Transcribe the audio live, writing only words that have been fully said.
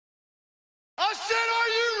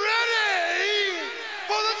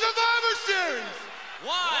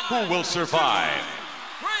who will survive?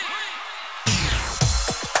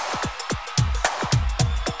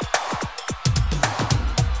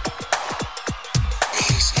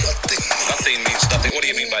 Nothing means nothing. What do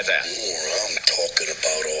you mean by that? I'm talking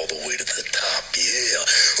about all the way to the top, yeah.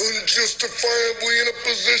 Unjustifiably in a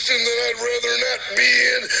position that I'd rather not be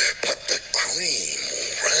in, but the cream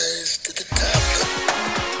will rise to the top.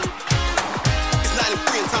 It's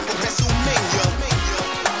 93 and time for WrestleMania.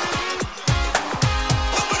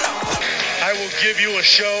 I will give you a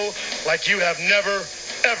show like you have never,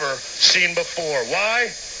 ever seen before. Why?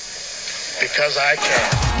 Because I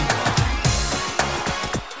can.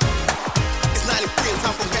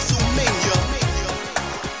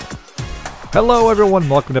 Hello, everyone.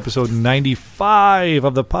 Welcome to episode 95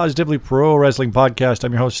 of the Positively Pro Wrestling Podcast.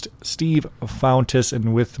 I'm your host, Steve Fountas,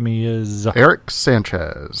 and with me is Eric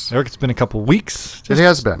Sanchez. Eric, it's been a couple weeks. It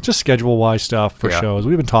has been. Just schedule-wise stuff for shows.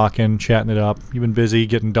 We've been talking, chatting it up. You've been busy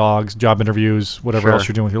getting dogs, job interviews, whatever else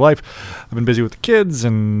you're doing with your life. I've been busy with the kids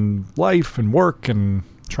and life and work and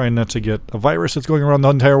trying not to get a virus that's going around the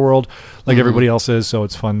entire world like everybody else is, so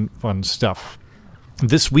it's fun stuff.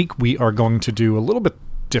 This week, we are going to do a little bit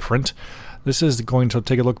different. This is going to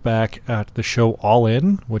take a look back at the show All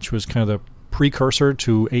In, which was kind of the precursor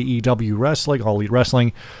to AEW Wrestling, All Elite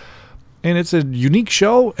Wrestling. And it's a unique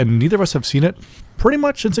show, and neither of us have seen it pretty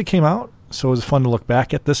much since it came out. So it was fun to look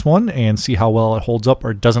back at this one and see how well it holds up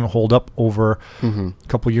or doesn't hold up over a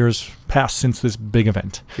couple years past since this big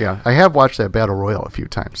event. Yeah, I have watched that Battle Royal a few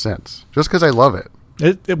times since, just because I love it.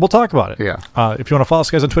 We'll talk about it. Yeah. If you want to follow us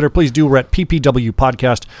guys on Twitter, please do. We're at PPW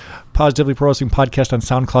Podcast, Positively Pro Wrestling Podcast on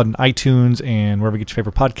SoundCloud and iTunes, and wherever you get your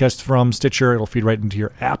favorite podcasts from, Stitcher. It'll feed right into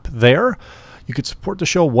your app there. You could support the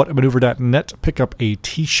show, whatamaneuver.net. Pick up a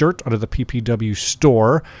T-shirt out of the PPW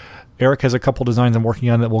store. Eric has a couple designs I'm working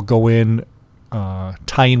on that will go in,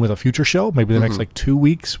 tie in with a future show. Maybe the next 2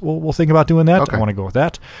 weeks we'll think about doing that. Okay. I want to go with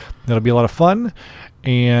that. That'll be a lot of fun.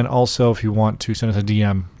 And also, if you want to send us a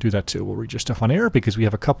DM, do that too. We'll read your stuff on air because we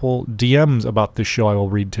have a couple DMs about this show I will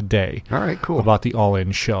read today. All right, cool. About the All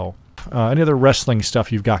In show. Any other wrestling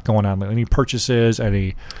stuff you've got going on? Any purchases?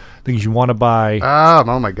 Any things you want to buy?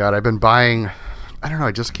 Oh my God. I've been buying, I don't know,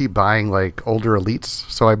 I just keep buying like older elites.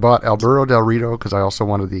 So I bought Alberto Del Rio because I also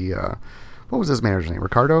wanted the, what was his manager's name?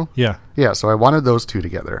 Ricardo? Yeah. Yeah, so I wanted those two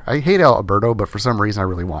together. I hate Alberto, but for some reason I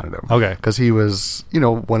really wanted him. Okay. Because he was,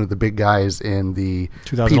 one of the big guys in the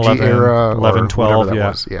 2011, PG era. 11, 12,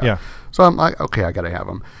 yeah. Yeah. So I'm like, okay, I got to have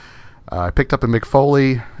him. I picked up a Mick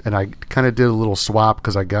Foley, and I kind of did a little swap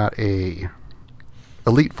because I got a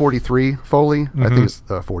Elite 43 Foley. I think it's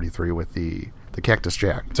the 43 with the Cactus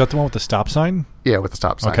Jack. Is that the one with the stop sign? Yeah, with the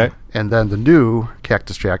stop sign. Okay. And then the new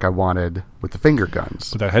Cactus Jack I wanted with the finger guns.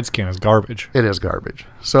 But that head scan is garbage. It is garbage.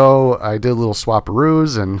 So I did a little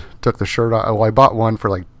swap-a-roos and took the shirt off. Well, I bought one for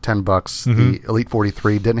like $10. The Elite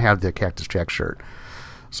 43 didn't have the Cactus Jack shirt.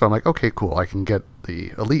 So I'm like, okay, cool. I can get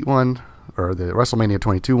the Elite one or the WrestleMania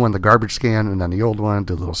 22 one, the garbage scan, and then the old one,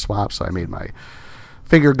 did a little swap. So I made my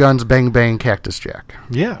finger guns, bang, bang, Cactus Jack.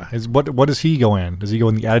 Yeah. What does he go in? Does he go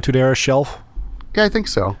in the Attitude Era shelf? Yeah, I think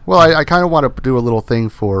so. Well, I kind of want to do a little thing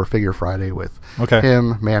for Figure Friday with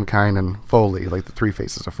him, Mankind, and Foley, like the three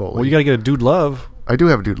faces of Foley. Well, you got to get a Dude Love. I do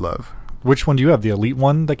have a Dude Love. Which one do you have? The Elite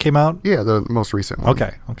one that came out? Yeah, the most recent one.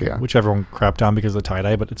 Okay. Yeah. Which everyone crapped on because of the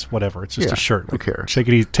tie-dye, but it's whatever. It's just a shirt. Who cares? Take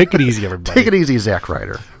it easy, everybody. Take it easy, Zack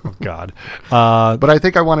Ryder. Oh, God. But I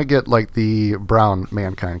think I want to get like the brown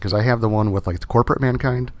Mankind because I have the one with like the corporate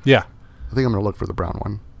Mankind. Yeah. I think I'm going to look for the brown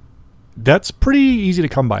one. That's pretty easy to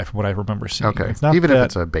come by from what I remember seeing. Okay. It's not even that, if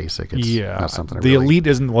it's a basic, it's not something I the really...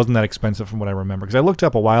 Elite wasn't that expensive from what I remember. Because I looked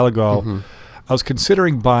up a while ago. I was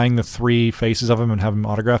considering buying the three faces of him and have him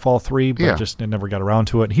autograph all three, but just never got around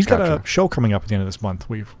to it. And he's got a show coming up at the end of this month.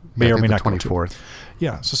 We may or may not go to. 24th.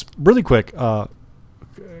 Yeah. So really quick,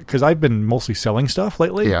 because I've been mostly selling stuff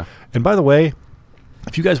lately. Yeah. And by the way,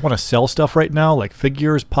 if you guys want to sell stuff right now, like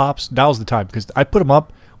figures, pops, now's the time. Because I put them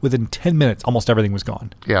up. Within 10 minutes, almost everything was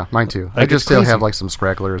gone. Yeah, mine too. Like, I just still have like some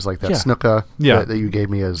scragglers, like that Snuka that you gave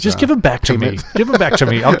me as just give them back to me. Give them back to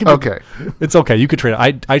me. I'll give okay. It's okay. You could trade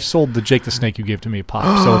it. I sold the Jake the Snake you gave to me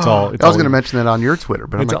pop, so it's all. I was going to mention that on your Twitter,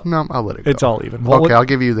 but I'm like, no, I'll let it go. It's all even. Well, okay, I'll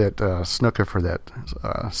give you that Snuka for that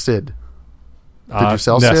Sid. Did you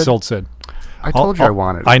sell Sid? I sold Sid. I told you I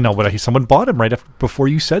wanted it. I know, but someone bought him right before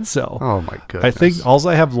you said so. Oh, my goodness. I think all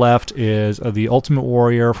I have left is the Ultimate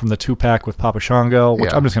Warrior from the 2-pack with Papa Shango,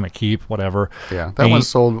 which I'm just going to keep, whatever. Yeah, that one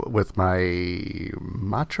sold with my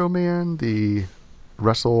Macho Man, the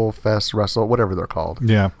Wrestle, whatever they're called.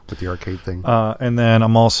 Yeah. With the arcade thing. And then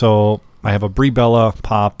I have a Brie Bella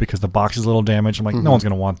pop because the box is a little damaged. I'm like, no one's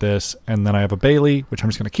going to want this. And then I have a Bailey, which I'm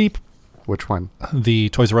just going to keep. Which one? The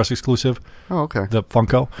Toys R Us exclusive. Oh, okay. The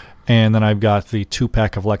Funko. And then I've got the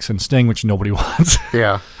 2-pack of Lex and Sting, which nobody wants.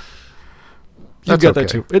 Yeah. You've got that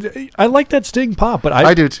too. I like that Sting pop, but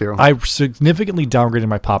I do too. I significantly downgraded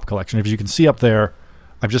my pop collection. If you can see up there,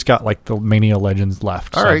 I've just got like the Mania Legends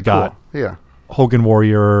left. All so right, I've got Yeah. Hogan,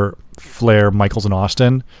 Warrior, Flair, Michaels, and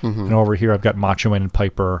Austin. And over here, I've got Macho Man and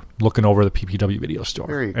Piper looking over the PPW video store.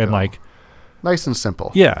 There you and go. like, nice and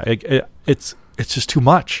simple. yeah, it's just too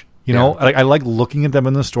much. You know, I like looking at them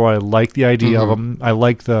in the store. I like the idea of them. I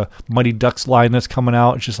like the Mighty Ducks line that's coming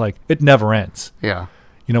out. It's just like, it never ends. Yeah.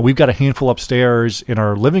 You know, we've got a handful upstairs in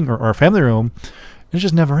our living or our family room. It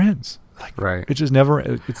just never ends. Like, right. It just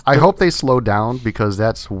never. I hope they slow down, because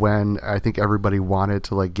that's when I think everybody wanted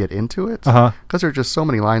to like get into it. Because there's just so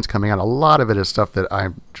many lines coming out. A lot of it is stuff that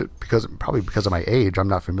I'm probably because of my age, I'm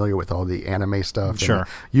not familiar with all the anime stuff. Sure.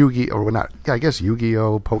 Yu-Gi-Oh, or not? Yeah, I guess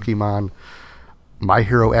Yu-Gi-Oh, Pokemon, My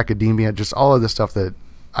Hero Academia, just all of the stuff that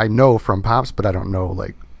I know from Pops, but I don't know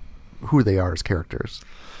like who they are as characters.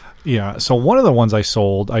 Yeah. So one of the ones I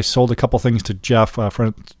sold a couple things to Jeff,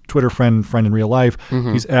 Twitter friend in real life.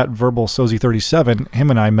 He's at Verbal Sozy 37.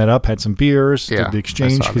 Him and I met up, had some beers, did the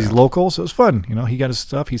exchange because he's local. So it was fun. You know, he got his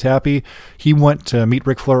stuff. He's happy. He went to meet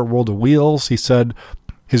Ric Flair at World of Wheels. He said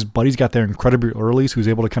his buddies got there incredibly early, so he was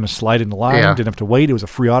able to kind of slide in the line. Didn't have to wait. It was a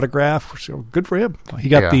free autograph. So good for him. He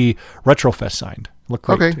got the Retrofest signed. Looked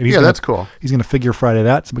great. Okay. And that's cool. He's going to figure Friday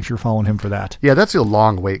that, so make sure you're following him for that. Yeah, that's a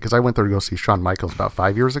long wait, because I went there to go see Shawn Michaels about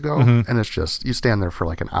 5 years ago, and it's just, you stand there for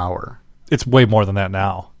like an hour. It's way more than that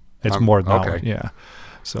now. It's more than that. Okay. Yeah.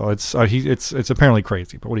 So it's apparently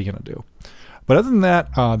crazy, but what are you going to do? But other than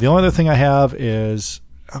that, the only other thing I have is,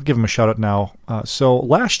 I'll give him a shout out now. So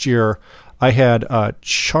last year I had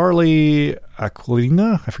Charlie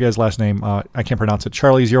Aquilina, I forget his last name. I can't pronounce it.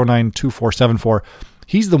 Charlie 092474.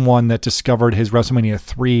 He's the one that discovered his WrestleMania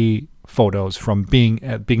 3 photos from being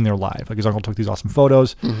there live. Like, his uncle took these awesome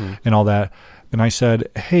photos and all that. And I said,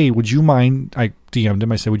 hey, would you mind, I DM'd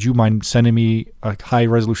him, I said, would you mind sending me a high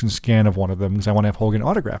resolution scan of one of them, because I want to have Hogan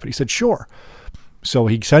autograph it? He said, sure. So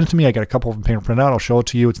he sent it to me. I got a couple of them painted printed out. I'll show it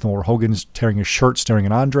to you. It's the one where Hogan's tearing his shirt, staring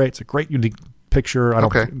at Andre. It's a great, unique picture.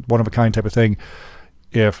 One of a kind type of thing.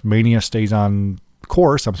 If Mania stays on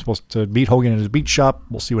course, I'm supposed to meet Hogan at his beach shop.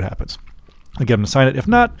 We'll see what happens. I'll get him to sign it. If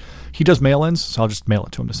not, he does mail-ins, so I'll just mail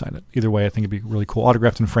it to him to sign it. Either way, I think it'd be really cool.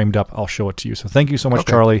 Autographed and framed up, I'll show it to you. So thank you so much,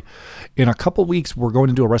 Charlie. In a couple weeks, we're going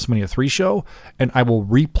to do a WrestleMania 3 show, and I will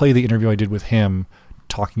replay the interview I did with him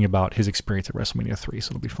talking about his experience at WrestleMania 3. So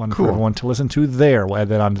it'll be fun for everyone to listen to there. We'll add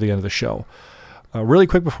that on to the end of the show. Really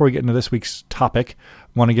quick before we get into this week's topic,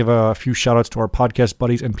 I want to give a few shout-outs to our podcast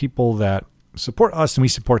buddies and people that support us and we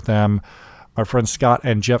support them. Our friends Scott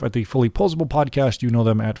and Jeff at the Fully Posable podcast. You know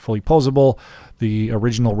them at Fully Posable, the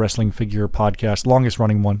original wrestling figure podcast, longest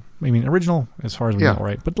running one. I mean, original as far as we know,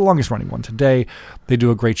 right? But the longest running one today. They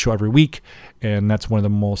do a great show every week, and that's one of the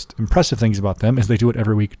most impressive things about them is they do it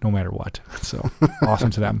every week, no matter what. So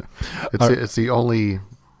awesome to them. It's the only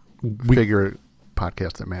figure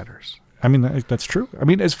podcast that matters. I mean, that's true. I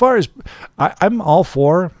mean, as far as I'm all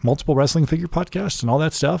for multiple wrestling figure podcasts and all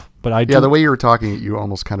that stuff, but I do. Yeah, the way you were talking, you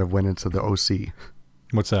almost kind of went into the OC.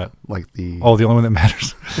 What's that? Like the only one that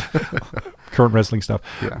matters. Current wrestling stuff.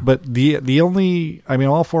 Yeah. But the only, I mean,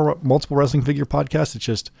 all for multiple wrestling figure podcasts. It's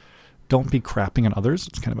just don't be crapping on others.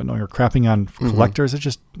 It's kind of annoying. Or crapping on collectors. It's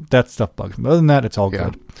just that stuff bugs me. Other than that, it's all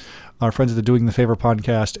good. Our friends at the Doing the Favor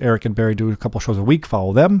podcast, Eric and Barry, do a couple shows a week.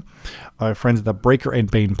 Follow them. Our friends at the Breaker and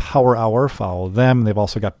Bane Power Hour, follow them. They've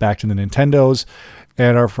also got Back to the Nintendos.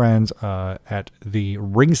 And our friends at the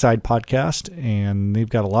Ringside podcast, and they've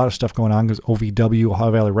got a lot of stuff going on because OVW, Ohio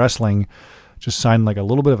Valley Wrestling, just signed like a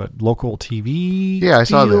little bit of a local TV I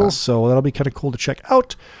saw that. So that'll be kind of cool to check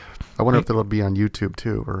out. I wonder if it'll be on YouTube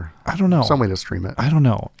too, or I don't know. Some way to stream it. I don't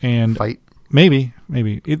know. And Fight? Maybe.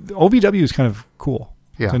 OVW is kind of cool.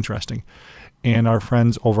 Yeah. It's interesting. And our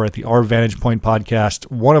friends over at the Our Vantage Point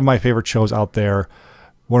podcast, one of my favorite shows out there,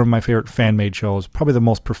 one of my favorite fan-made shows, probably the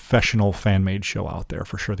most professional fan-made show out there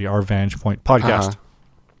for sure, the Our Vantage Point podcast.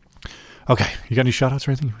 Okay, you got any shout-outs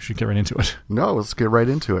or anything? We should get right into it. No, let's get right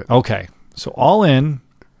into it. Okay, so All In,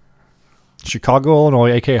 Chicago,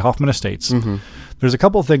 Illinois, a.k.a. Hoffman Estates. There's a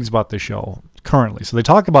couple of things about this show currently. So they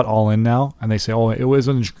talk about All In now, and they say, oh, it was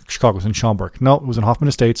in Chicago, it was in Schaumburg. No, it was in Hoffman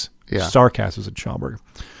Estates. Yeah. Starrcast was in Schaumburg.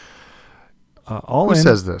 Who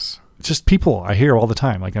says this? Just people I hear all the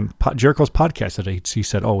time. Like on Jericho's podcast that he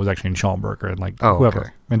said, oh, it was actually in Schaumburg, or like whoever. Okay.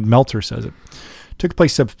 And Meltzer says it. Took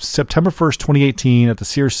place September 1st, 2018 at the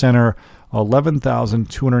Sears Center.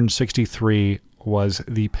 11,263 was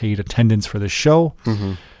the paid attendance for this show.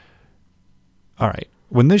 All right.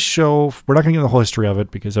 when this show, we're not going to get into the whole history of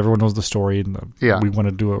it because everyone knows the story. And we want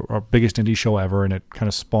to do our biggest indie show ever, and it kind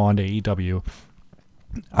of spawned AEW.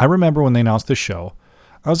 I remember when they announced this show,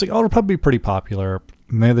 I was like, oh, it'll probably be pretty popular.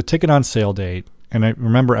 And they had the ticket on sale date, and I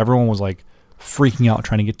remember everyone was like freaking out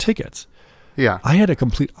trying to get tickets. Yeah. I had a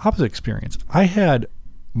complete opposite experience. I had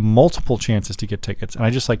multiple chances to get tickets, and I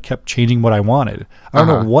just like kept changing what I wanted. I don't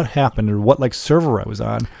know what happened or what like server I was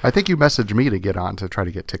on. I think you messaged me to get on to try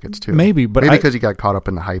to get tickets too. Maybe because you got caught up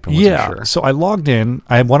in the hype and wasn't sure. So I logged in.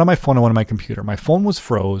 I had one on my phone and one on my computer. My phone was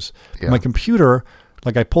froze. Yeah. My computer,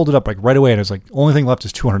 like I pulled it up like right away, and it was like only thing left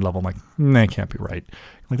is 200 level. I'm like, that can't be right.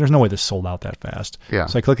 Like there's no way this sold out that fast. Yeah.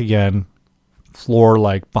 So I click again. Floor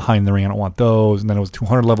like behind the ring. I don't want those. And then it was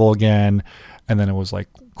 200 level again. And then it was like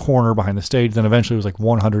corner behind the stage. Then eventually it was like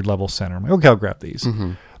 100 level center. I'm like, okay, I'll grab these.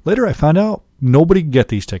 Mm-hmm. Later I found out nobody could get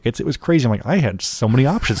these tickets. It was crazy. I'm like, I had so many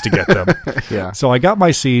options to get them. Yeah. So I got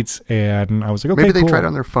my seats and I was like, okay, maybe they cool. tried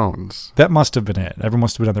on their phones. That must have been it. Everyone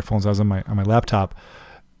must have been on their phones. I was on my laptop.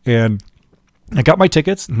 And I got my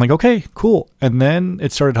tickets. I'm like, okay, cool. And then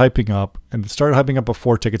it started hyping up. And it started hyping up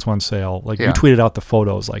before tickets went on sale. Like you tweeted out the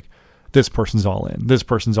photos like, this person's all in. This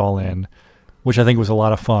person's all in. Which I think was a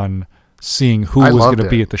lot of fun. Seeing who was going to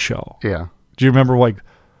be at the show. Yeah. Do you remember like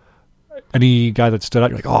any guy that stood out?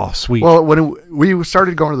 You're like, oh, sweet. Well, when we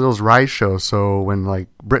started going to those Rise shows, so when like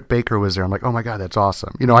Britt Baker was there, I'm like, oh my God, that's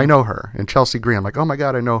awesome. You know, I know her. And Chelsea Green, I'm like, oh my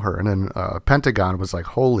God, I know her. And then Pentagon was like,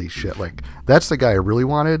 holy shit, like that's the guy I really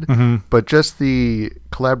wanted. Mm-hmm. But just the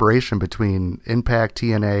collaboration between Impact,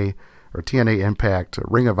 TNA, or TNA Impact,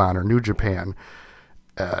 Ring of Honor, New Japan,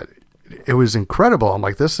 it was incredible. I'm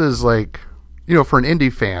like, this is like, you know, for an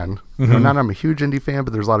indie fan, you know, not I'm a huge indie fan,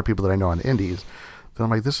 but there's a lot of people that I know on the indies. Then I'm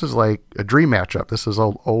like, this is like a dream matchup. This is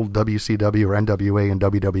old WCW or NWA and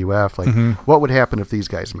WWF. Like, what would happen if these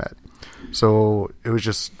guys met? So it was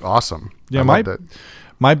just awesome. Yeah,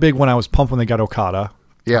 my big one, I was pumped when they got Okada.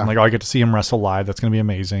 Yeah. I'm like, oh, I get to see him wrestle live. That's going to be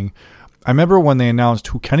amazing. I remember when they announced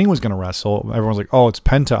who Kenny was going to wrestle, everyone was like, oh, it's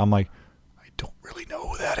Penta. I'm like, I don't really know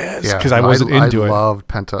who that is because I wasn't into it. I loved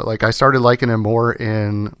Penta. Like, I started liking him more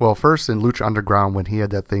first in Lucha Underground when he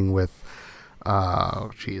had that thing with,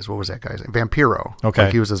 what was that guy's name? Vampiro. Okay.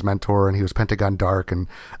 Like, he was his mentor and he was Pentagon Dark. And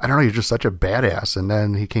I don't know, he was just such a badass. And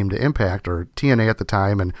then he came to Impact or TNA at the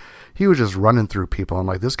time and he was just running through people. I'm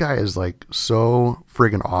like, this guy is like so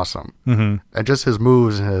friggin' awesome. Mm-hmm. And just his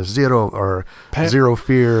moves and his zero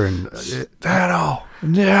fear and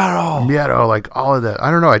Miedo, like all of that.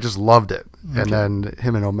 I don't know. I just loved it. Okay. And then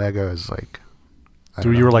him and Omega is like,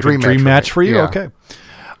 you were like a dream match for you? Yeah. Okay.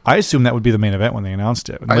 I assumed that would be the main event when they announced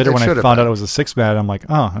it. And later when I found out it was a 6-man, I'm like,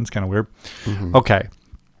 oh, that's kind of weird. Mm-hmm. Okay.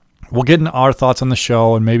 We'll get into our thoughts on the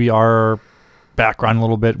show and maybe our background a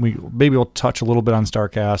little bit. Maybe we'll touch a little bit on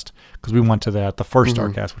Starrcast because we went to the first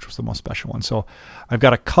Starrcast, which was the most special one. So I've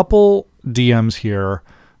got a couple DMs here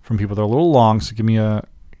from people that are a little long, so give me a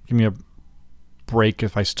break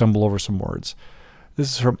if I stumble over some words.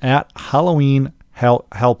 This is from @Halloween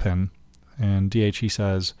Helpin, and DH, he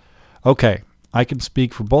says, okay, I can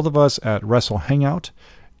speak for both of us at Wrestle Hangout.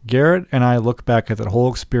 Garrett and I look back at that whole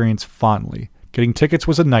experience fondly. Getting tickets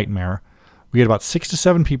was a nightmare. We had about 6 to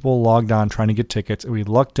 7 people logged on trying to get tickets, and we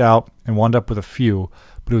lucked out and wound up with a few,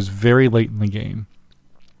 but it was very late in the game.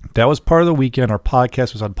 That was part of the weekend. Our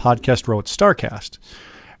podcast was on Podcast Row at Starrcast.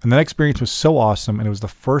 And that experience was so awesome, and it was the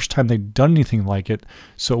first time they'd done anything like it,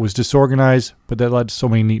 so it was disorganized, but that led to so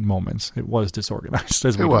many neat moments. It was disorganized.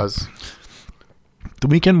 It was. The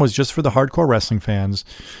weekend was just for the hardcore wrestling fans.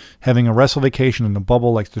 Having a wrestle vacation in a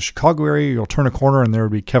bubble like the Chicago area, you'll turn a corner and there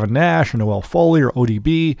would be Kevin Nash or Noel Foley or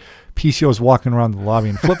ODB. PCO's walking around the lobby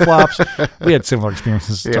in flip-flops. We had similar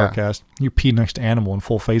experiences at Starrcast. You peed next to Animal in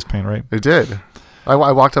full face paint, right? It did. I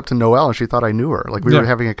walked up to Noelle and she thought I knew her. Like we were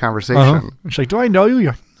having a conversation. Uh-huh. She's like, do I know you?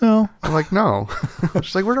 You're like, no. I'm like, no.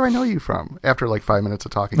 She's like, where do I know you from? After like 5 minutes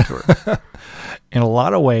of talking to her. In a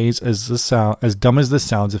lot of ways, as dumb as this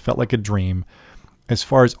sounds, it felt like a dream. As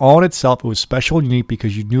far as all in itself, it was special and unique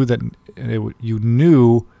because you knew that you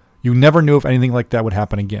never knew if anything like that would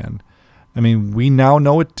happen again. I mean, we now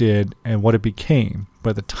know it did and what it became,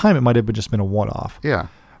 but at the time it might have just been a one-off. Yeah.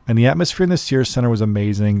 And the atmosphere in the Sears Center was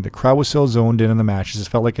amazing. The crowd was so zoned in the matches. It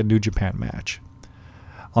felt like a New Japan match.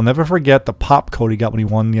 I'll never forget the pop Cody got when he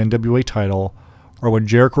won the NWA title, or when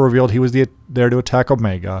Jericho revealed he was there to attack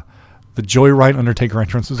Omega. The Joey Ryan Undertaker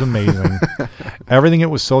entrance was amazing. Everything, it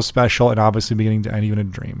was so special and obviously beginning to end even a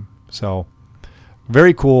dream. So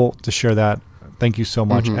very cool to share that. Thank you so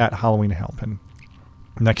much @Halloween Helpin.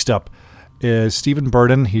 Next up is Stephen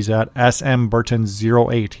Burton. He's at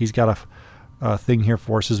SMBurton08. He's got a thing here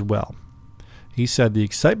for us as well. He said, the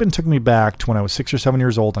excitement took me back to when I was 6 or 7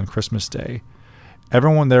 years old on Christmas Day.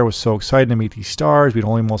 Everyone there was so excited to meet these stars. We'd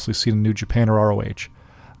only mostly seen in New Japan or ROH.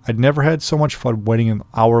 I'd never had so much fun waiting in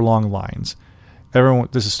hour-long lines.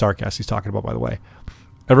 This is Starrcast he's talking about, by the way.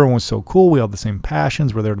 Everyone was so cool. We all had the same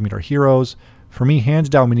passions. We're there to meet our heroes. For me, hands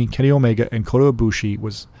down, meeting Kenny Omega and Kota Ibushi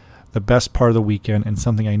was the best part of the weekend and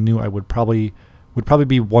something I knew I would probably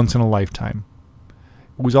be once in a lifetime.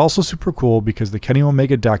 It was also super cool because the Kenny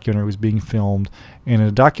Omega documentary was being filmed, and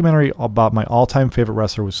a documentary about my all-time favorite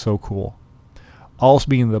wrestler was so cool. Also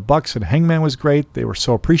being the Bucks and Hangman was great. They were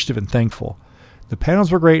so appreciative and thankful. The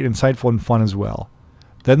panels were great, insightful, and fun as well.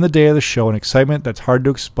 Then the day of the show, an excitement that's hard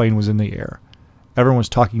to explain was in the air. Everyone was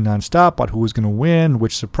talking nonstop about who was going to win,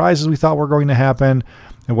 which surprises we thought were going to happen,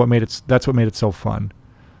 and that's what made it so fun.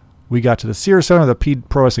 We got to the Sears Center, the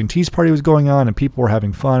Pro Wrestling Tees party was going on, and people were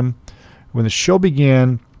having fun. When the show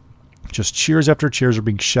began, just cheers after cheers were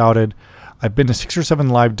being shouted. I've been to 6 or 7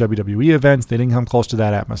 live WWE events. They didn't come close to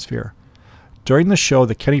that atmosphere. During the show,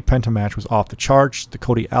 the Kenny Penta match was off the charts. The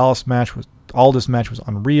Cody Aldis match was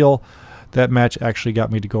unreal. That match actually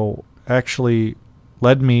led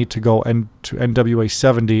me to go to NWA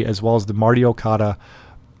 70, as well as the Marty Okada.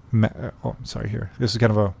 This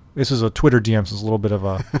is a Twitter DM, so it's a little bit of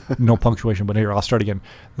a no punctuation, but here, I'll start again.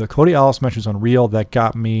 The Cody Aldis match was unreal. That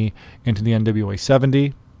got me into the NWA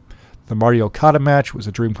 70. The Marty Okada match was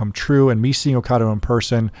a dream come true, and me seeing Okada in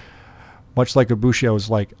person, much like Ibushi, I was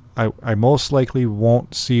like, I most likely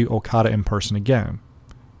won't see Okada in person again.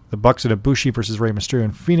 The Bucks and Ibushi versus Rey Mysterio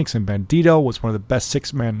and Phoenix and Bandito was one of the best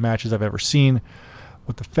 6-man matches I've ever seen.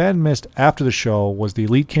 What the fan missed after the show was the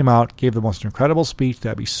Elite came out, gave the most incredible speech that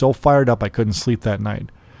had me so fired up I couldn't sleep that night.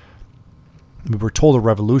 We were told a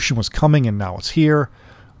revolution was coming, and now it's here.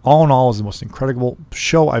 All in all, it was the most incredible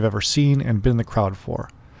show I've ever seen and been in the crowd for.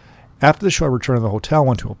 After the show, I returned to the hotel,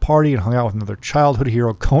 went to a party, and hung out with another childhood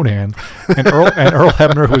hero, Conan, and Earl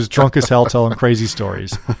Hebner, who was drunk as hell, telling crazy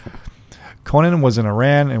stories. Conan was in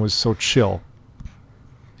Iran and was so chill.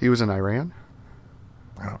 He was in Iran?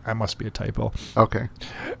 That must be a typo. Okay.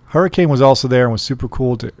 Hurricane was also there and was super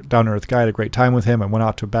cool, down-to-earth guy. I had a great time with him. I went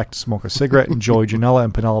out back to smoke a cigarette, and Joey Janela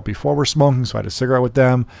and Penelope Ford were smoking, so I had a cigarette with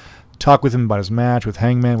them. Talked with him about his match with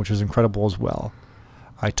Hangman, which was incredible as well.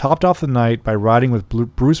 I topped off the night by riding with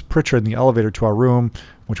Bruce Pritchard in the elevator to our room,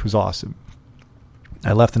 which was awesome.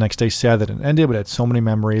 I left the next day sad that it ended, but had so many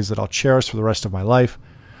memories that I'll cherish for the rest of my life.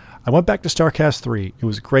 I went back to Starrcast 3. It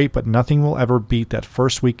was great, but nothing will ever beat that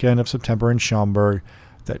first weekend of September in Schaumburg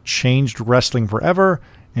that changed wrestling forever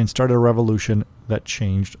and started a revolution that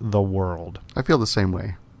changed the world. I feel the same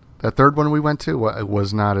way. That third one we went to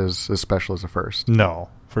was not as special as the first. No,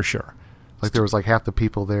 for sure. Like there was like half the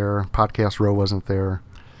people there. Podcast Row wasn't there.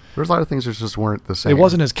 There was a lot of things that just weren't the same. It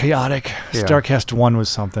wasn't as chaotic. Yeah. Starrcast 1 was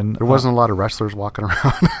something. There wasn't a lot of wrestlers walking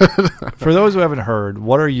around. For those who haven't heard,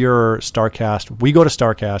 what are your Starrcast? We go to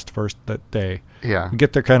Starrcast first that day. Yeah. We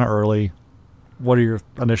get there kind of early. What are your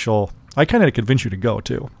initial... I kind of convinced you to go,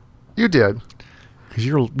 too. You did. Because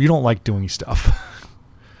you don't like doing stuff.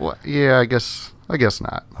 Well, yeah, I guess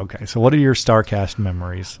not. Okay, so what are your Starrcast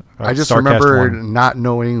memories? I just Starrcast remember 1. not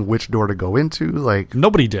knowing which door to go into. Like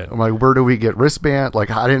Nobody did. I'm like, where do we get wristband?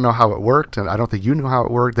 Like, I didn't know how it worked, and I don't think you knew how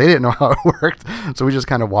it worked. They didn't know how it worked, so we just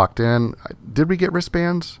kind of walked in. Did we get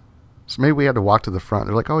wristbands? So maybe we had to walk to the front.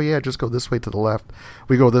 They're like, oh, yeah, just go this way to the left.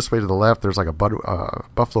 We go this way to the left. There's like a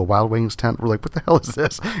Buffalo Wild Wings tent. We're like, what the hell is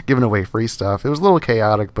this? Giving away free stuff. It was a little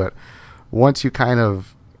chaotic, but once you kind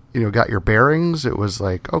of, got your bearings, it was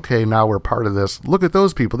like, okay, now we're part of this. Look at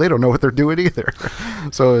those people. They don't know what they're doing either.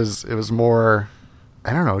 So it was more,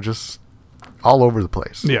 I don't know, just all over the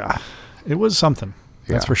place. Yeah, it was something.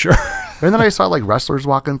 That's Yeah. for sure. And then I saw like wrestlers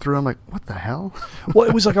walking through. I'm like, what the hell? Well,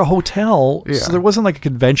 it was like a hotel, Yeah. so there wasn't like a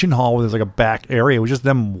convention hall where there's like a back area. It was just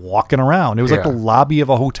them walking around. It was like Yeah. the lobby of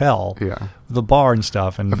a hotel, Yeah. the bar and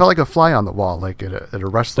stuff. And I felt like a fly on the wall, like at a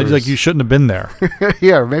wrestler's. like you shouldn't have been there.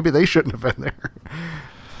 Yeah, maybe they shouldn't have been there.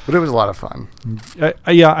 But it was a lot of fun.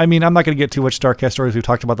 Yeah, I mean, I'm not going to get too much Starrcast stories. We've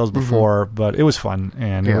talked about those before, but it was fun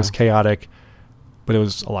and it Yeah. was chaotic, but it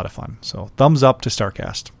was a lot of fun. So thumbs up to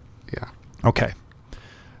Starrcast. Yeah. Okay.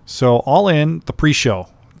 So all in the pre-show,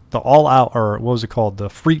 the all out, or what was it called?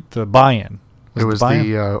 The buy-in. It was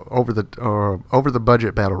buy-in? the over the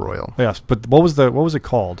budget battle royal. Yes, but what was it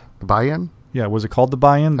called? The buy-in? Yeah, was it called the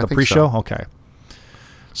buy-in? I The think pre-show? so. Okay.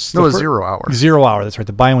 No, it was 0 hour. 0 hour, that's right.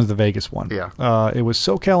 The buy-in was the Vegas one. Yeah. It was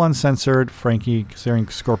SoCal Uncensored. Frankie Kazarian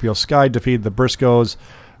Scorpio Sky defeated the Briscoes.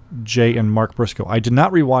 Jay and Mark Briscoe. I did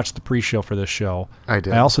not rewatch the pre-show for this show. I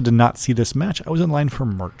did. I also did not see this match. I was in line for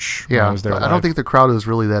merch. When I was there. I don't think the crowd was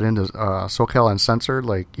really that into SoCal Uncensored.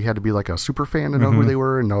 Like, you had to be like a super fan to know who they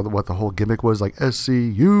were and know what the whole gimmick was. Like,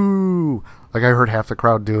 SCU. Like, I heard half the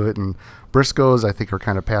crowd do it, and Briscoes, I think, are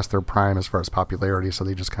kind of past their prime as far as popularity, so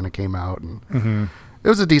they just kind of came out, and it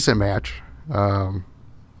was a decent match. The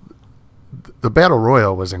Battle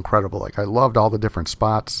Royal was incredible. Like, I loved all the different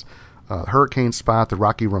spots. Hurricane spot, the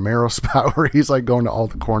Rocky Romero spot where he's like going to all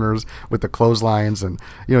the corners with the clotheslines, and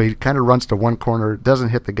he kind of runs to one corner, doesn't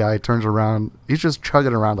hit the guy, turns around, he's just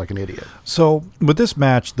chugging around like an idiot. So with this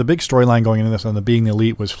match, the big storyline going into this on the Being the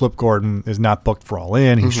Elite was Flip Gordon is not booked for All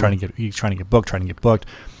In. He's trying to get booked.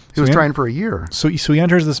 He was trying for a year. So he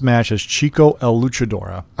enters this match as Chico El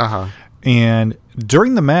Luchador. And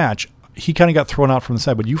during the match, he kind of got thrown out from the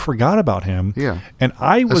side, but you forgot about him. Yeah. And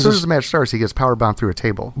as soon as the match starts, he gets powerbombed through a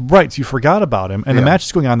table. Right. So you forgot about him. And the match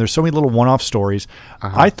is going on. There's so many little one-off stories.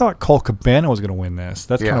 I thought Cole Cabana was going to win this.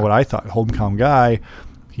 That's kind of what I thought. Hometown guy.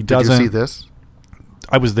 He doesn't. Did you see this?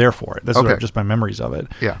 I was there for it. This is just my memories of it.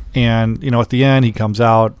 Yeah. And, at the end, he comes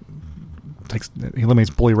out, he eliminates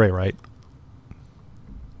Bully Ray, right?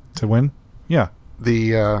 To win? Yeah.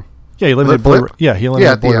 He eliminated Bully Ray. Yeah, he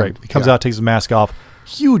eliminated Bully Ray. He comes out, takes his mask off.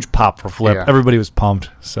 Huge pop for Flip. Yeah. Everybody was pumped.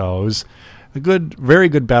 So it was a very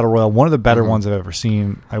good battle royal. One of the better ones I've ever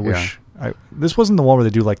seen. I wish this wasn't the one where they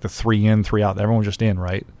do like the 3 in, 3 out. Everyone was just in,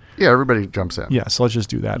 right? Yeah, everybody jumps in. Yeah, so let's just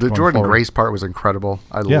do that. The Jordan Grace part was incredible.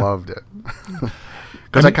 I loved it.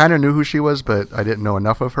 Because I kind of knew who she was, but I didn't know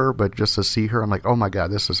enough of her. But just to see her, I'm like, oh my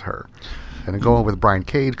God, this is her. And then going with Brian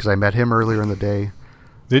Cage, because I met him earlier in the day.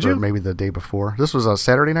 Did you? Or maybe the day before. This was a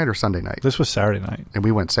Saturday night or Sunday night? This was Saturday night. And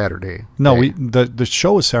we went Saturday. No, the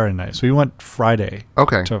show was Saturday night, so we went Friday.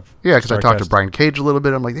 Okay. Yeah, because I talked to Brian Cage a little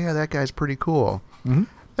bit. I'm like, yeah, that guy's pretty cool. I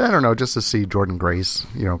don't know, just to see Jordan Grace,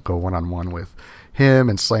 go one-on-one with him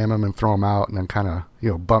and slam him and throw him out and then kind of,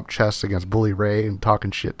 bump chests against Bully Ray and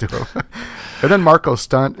talking shit to him. And then Marco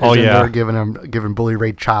Stunt is in there giving Bully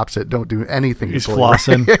Ray chops that don't do anything. He's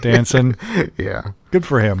flossing, dancing. Yeah. Good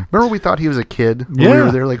for him. Remember we thought he was a kid when we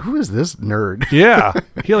were there? Like, who is this nerd? Yeah.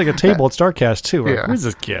 He had like a table at Starrcast too. Like, who is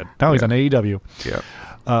this kid? Now he's on AEW. Yeah.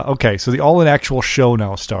 Okay, so the All-In actual show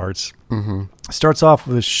now starts. Starts off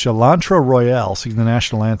with Shalantra Royale singing the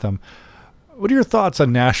national anthem. What are your thoughts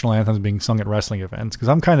on national anthems being sung at wrestling events? Because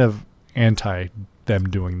I'm kind of anti them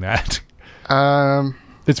doing that.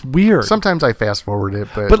 It's weird. Sometimes I fast forward it,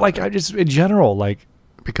 but like I just in general like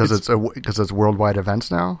because it's worldwide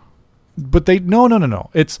events now. But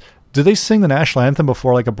no. Do they sing the national anthem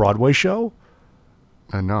before like a Broadway show?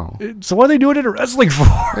 No. So what are they doing it at wrestling for?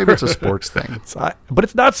 Maybe it's a sports thing. But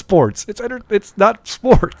it's not sports. It's not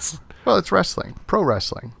sports. Well, it's wrestling, pro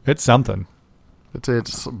wrestling. It's something.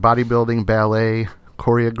 It's bodybuilding, ballet,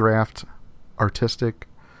 choreographed, artistic.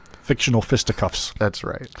 Fictional fisticuffs. That's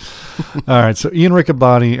right. All right, so Ian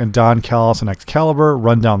Riccaboni and Don Callis and Excalibur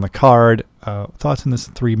run down the card. Thoughts on this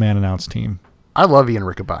 3-man announce team? I love Ian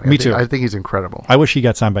Riccaboni. Me too. I think he's incredible. I wish he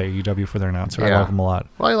got signed by AEW for their announcer. I love him a lot.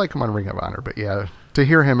 Well, I like him on Ring of Honor, but to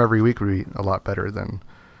hear him every week would be a lot better than...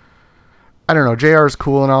 I don't know, JR is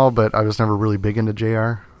cool and all, but I was never really big into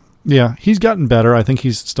JR. Yeah, he's gotten better. I think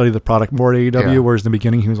he's studied the product more at AEW, whereas in the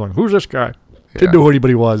beginning he was like, who's this guy? Didn't know who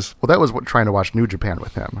anybody was. Well, that was trying to watch New Japan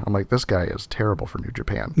with him. I'm like, this guy is terrible for New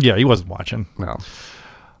Japan. Yeah, he wasn't watching. No.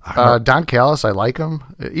 Don Callis, I like him.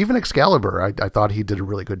 Even Excalibur, I thought he did a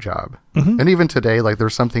really good job. And even today, like,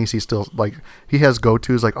 there's some things he still, like, he has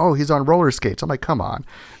go-tos, like, oh, he's on roller skates. I'm like, come on.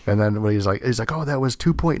 And then when he's like, oh, that was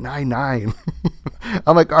 2.99.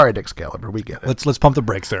 I'm like, all right, Excalibur, we get it. Let's pump the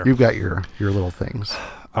brakes there. You've got your little things.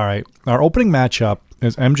 All right. Our opening matchup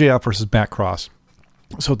is MJF versus Matt Cross.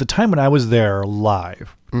 So at the time when I was there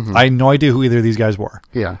live, I had no idea who either of these guys were.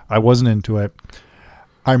 Yeah. I wasn't into it.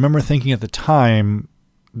 I remember thinking at the time,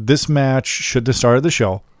 this match should have started the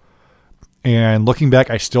show. And looking back,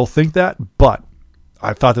 I still think that, but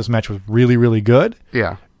I thought this match was really, really good.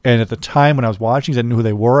 Yeah. And at the time when I was watching, I didn't know who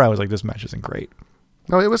they were. I was like, this match isn't great.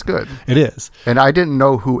 No, it was good. It is. And I didn't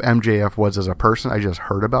know who MJF was as a person. I just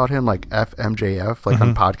heard about him, like FMJF, like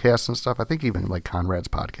on podcasts and stuff. I think even like Conrad's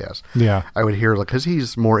podcast. Yeah. I would hear, like, because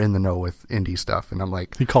he's more in the know with indie stuff. And I'm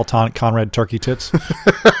like... He called Conrad turkey tits.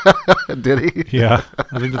 Did he? Yeah.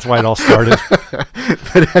 I think that's why it all started.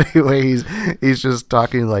 But anyway, he's just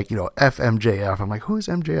talking like, FMJF. I'm like, who's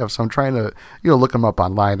MJF? So I'm trying to, look him up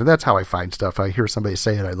online. And that's how I find stuff. I hear somebody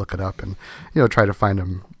say it, I look it up and, try to find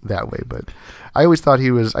him that way. But I always thought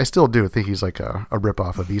I still do think he's like a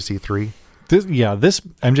ripoff of EC3. This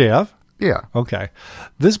MJF? Yeah. Okay.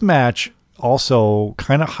 This match also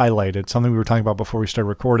kind of highlighted something we were talking about before we started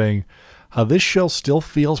recording, this show still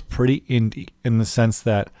feels pretty indie in the sense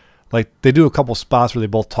that, like, they do a couple spots where they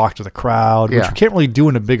both talk to the crowd, which you can't really do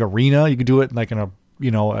in a big arena. You could do it like in a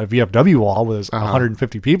VFW wall where there's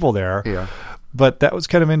 150 people there. Yeah. But that was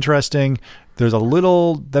kind of interesting. There's a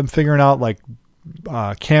little them figuring out like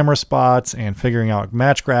camera spots and figuring out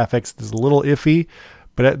match graphics. There's a little iffy,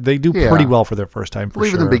 but they do pretty well for their first time. For sure.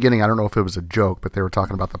 Even in the beginning, I don't know if it was a joke, but they were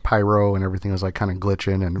talking about the pyro and everything was like kind of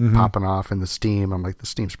glitching and popping off, and the steam. I'm like, the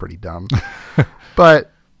steam's pretty dumb.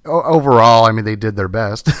 But overall, I mean, they did their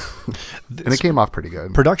best, and it came off pretty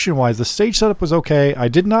good. Production-wise, the stage setup was okay. I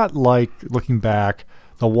did not like, looking back,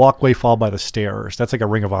 the walkway followed by the stairs. That's like a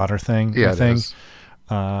Ring of Honor thing, I think,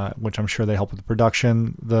 which I'm sure they helped with the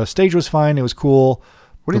production. The stage was fine. It was cool.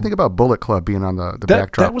 What do you think about Bullet Club being on the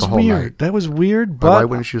backdrop the whole night? That was weird. But why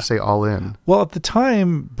wouldn't you say All In? Well, at the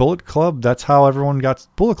time, Bullet Club, that's how everyone got.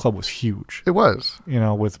 Bullet Club was huge. It was.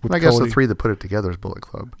 With I guess the three that put it together is Bullet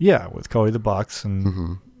Club. Yeah, with Cody the Bucks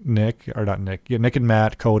and Nick and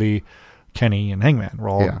Matt, Cody, Kenny, and Hangman were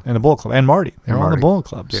all in the Bullet Club. And Marty. They were on the Bullet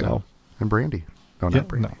Club. Yeah. So. And Brandy. No, not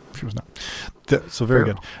Brandy. No, she was not. So very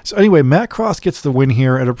good. So anyway, Matt Cross gets the win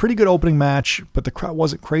here at a pretty good opening match, but the crowd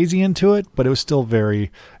wasn't crazy into it, but it was still very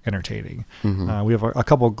entertaining. We have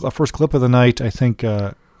a first clip of the night, I think,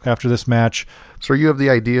 after this match. So you have the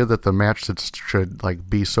idea that the match should like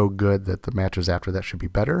be so good that the matches after that should be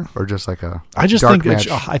better, or just like a I just dark think match?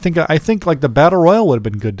 I think like the Battle Royal would have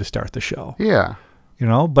been good to start the show. Yeah.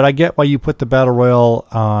 But I get why you put the Battle Royal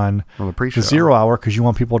on the pre-show. The 0 hour, because you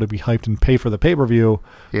want people to be hyped and pay for the pay-per-view.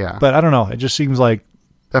 Yeah. But I don't know. It just seems like...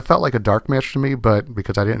 That felt like a dark match to me, but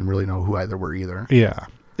because I didn't really know who either were either. Yeah.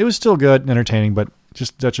 It was still good and entertaining, but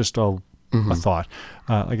that's just a thought.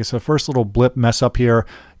 Like I said, first little blip mess up here.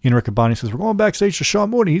 Ian Riccaboni says, we're going backstage to Sean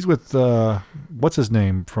Mooney. He's with, what's his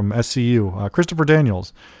name from SCU? Christopher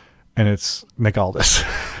Daniels. And it's Nick Aldis.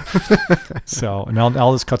 So, and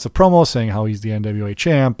Aldis cuts a promo saying how he's the NWA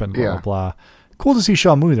champ and blah, blah, blah. Cool to see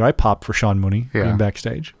Sean Mooney there. I popped for Sean Mooney being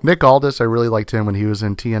backstage. Nick Aldis, I really liked him when he was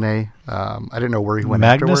in TNA. I didn't know where he went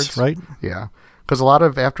Magnus, afterwards. right? Yeah. Because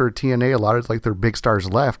after TNA, a lot of like their big stars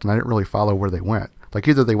left, and I didn't really follow where they went. Like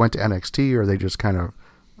either they went to NXT or they just kind of,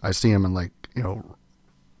 I see him in like,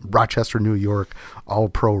 Rochester, New York, All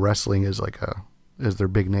Pro Wrestling is their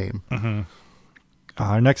big name. Mm-hmm.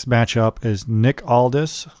 Our next matchup is Nick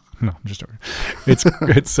Aldis. No, just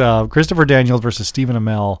it's Christopher Daniels versus Stephen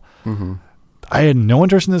Amell. Mm-hmm. I had no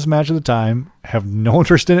interest in this match at the time. Have no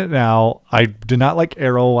interest in it now. I did not like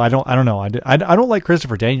Arrow. I don't know. I don't like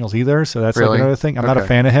Christopher Daniels either. So that's like another thing. I'm not a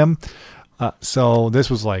fan of him. So this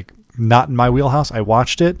was like not in my wheelhouse. I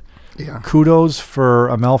watched it. Yeah. Kudos for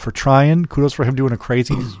Amell for trying. Kudos for him doing a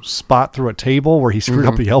crazy spot through a table where he screwed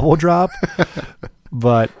up the elbow drop.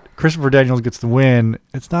 But Christopher Daniels gets the win.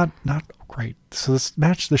 It's not great. So this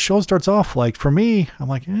match, the show starts off like, for me, I'm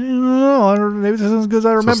like, I don't know, maybe this isn't as good as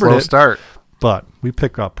I remembered slow start. But we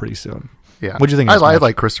pick up pretty soon. Yeah. What do you think? I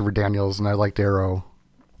like Christopher Daniels, and I liked Arrow,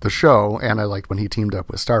 the show, and I liked when he teamed up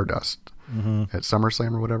with Stardust at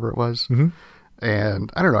SummerSlam or whatever it was. Mm-hmm.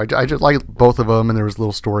 And I don't know, I just liked both of them, and there was a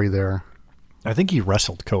little story there. I think he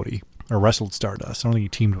wrestled Cody, or wrestled Stardust. I don't think he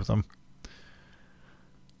teamed with him.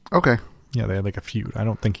 Okay. Yeah, they had like a feud. I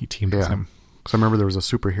don't think he teamed with him. Because I remember there was a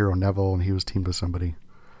superhero, Neville, and he was teamed with somebody.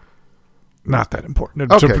 Not that important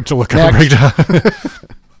to look at the breakdown.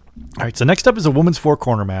 All right, so next up is a women's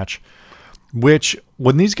 4-corner match, which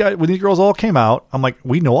when these girls all came out, I'm like,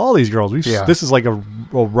 we know all these girls. This is like a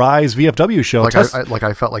Rise VFW show.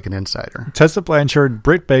 I felt like an insider. Tessa Blanchard,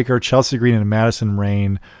 Britt Baker, Chelsea Green, and Madison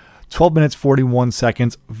Rayne. 12 minutes, 41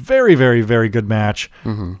 seconds. Very, very, very good match.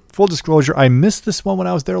 Mm-hmm. Full disclosure, I missed this one when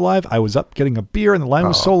I was there live. I was up getting a beer, and the line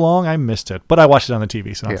was so long, I missed it. But I watched it on the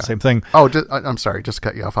TV, so not the same thing. Oh, I'm sorry, just to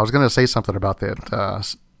cut you off. I was going to say something about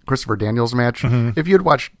that Christopher Daniels match. Mm-hmm. If you had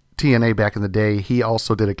watched TNA back in the day, he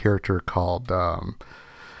also did a character called... oh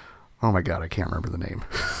my God, I can't remember the name.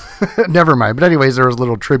 Never mind. But anyways, there was a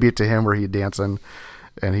little tribute to him where he dancing,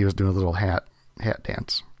 and he was doing a little hat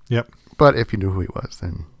dance. Yep. But if you knew who he was,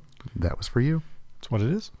 then... that was for you. That's what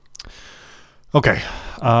it is. Okay.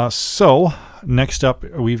 So next up,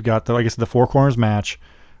 we've got the 4 corners match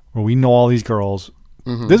where we know all these girls.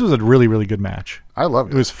 Mm-hmm. This was a really, really good match. I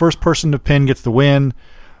loved it. It was first person to pin gets the win.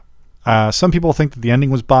 Some people think that the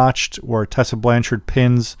ending was botched where Tessa Blanchard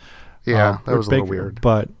pins. Yeah, that was a little weird.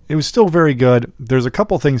 But it was still very good. There's a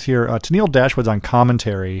couple things here. Tennille Dashwood's on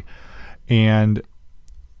commentary, and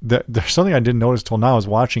there's something I didn't notice till now I was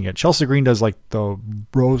watching it. Chelsea Green does like the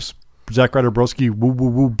Zack Ryder Broski woo woo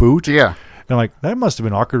woo boot. Yeah. And I'm like, that must have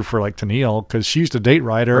been awkward for like Tennille because she used to date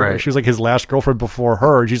Ryder. Right. She was like his last girlfriend before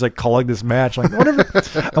her. And she's like calling this match. Like, I wonder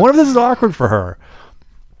if this is awkward for her.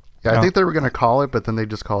 Yeah, I think they were going to call it, but then they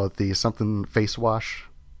just call it the something face wash.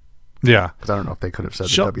 Yeah. Because I don't know if they could have said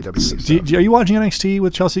the WWE. Are you watching NXT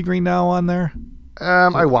with Chelsea Green now on there?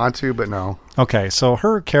 I want to, but no. Okay, so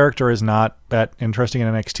her character is not that interesting in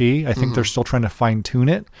NXT. I think they're still trying to fine-tune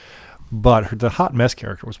it, but the Hot Mess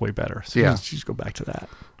character was way better. So you just go back to that.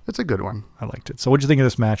 It's a good one. I liked it. So what'd you think of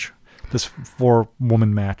this match? This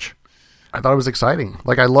 4-woman match? I thought it was exciting.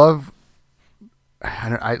 Like, I love...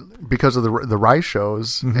 because of the Rise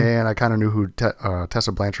shows, and I kind of knew who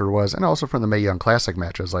Tessa Blanchard was, and also from the Mae Young Classic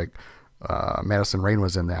matches, like Madison Rayne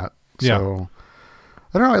was in that. So,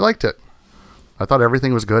 I don't know, I liked it. I thought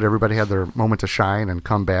everything was good. Everybody had their moment to shine and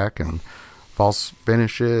come back, and false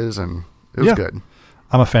finishes, and it was good.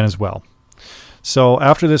 I'm a fan as well. So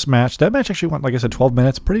after this match, that match actually went, like I said, 12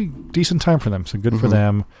 minutes. Pretty decent time for them, so good for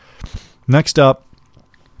them. Next up,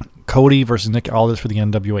 Cody versus Nick Aldis for the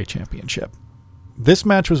NWA Championship. This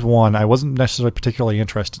match was one I wasn't necessarily particularly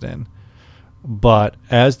interested in, but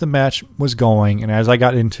as the match was going and as I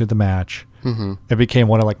got into the match, it became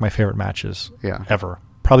one of like my favorite matches ever.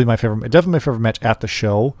 Probably definitely my favorite match at the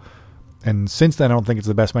show. And since then, I don't think it's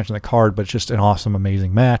the best match on the card, but it's just an awesome,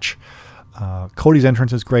 amazing match. Cody's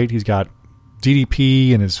entrance is great. He's got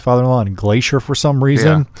DDP and his father-in-law and Glacier for some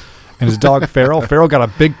reason, and his dog Farrell. Farrell got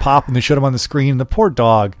a big pop and they showed him on the screen. The poor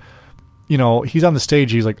dog. You know, he's on the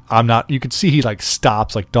stage. He's like, I'm not. You could see he like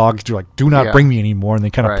stops. Like dogs do. Like, do not bring me anymore. And they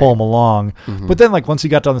kind of pull him along. But then, like once he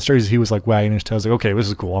got down the stairs, he was like wagging his toes. Like, okay, this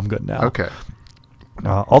is cool. I'm good now. Okay.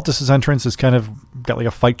 Altis's entrance is kind of got like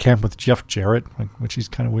a fight camp with Jeff Jarrett, which is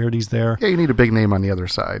kind of weird. He's there. Yeah, you need a big name on the other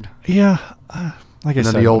side. Yeah, like I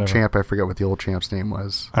said, the old champ. I forget what the old champ's name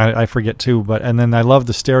was. I forget too. And then I love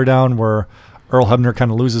the stare down where Earl Hebner kind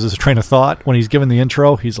of loses his train of thought when he's given the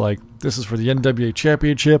intro. He's like, "This is for the NWA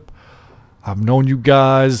Championship. I've known you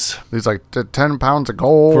guys." He's like 10 pounds of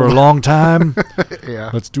gold for a long time. Yeah.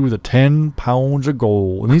 Let's do the 10 pounds of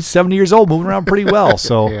gold. And he's 70 years old, moving around pretty well.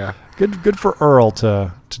 So good for Earl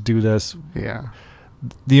to do this. Yeah.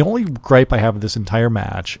 The only gripe I have with this entire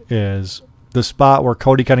match is the spot where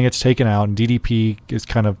Cody kind of gets taken out and DDP is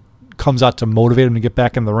kind of comes out to motivate him to get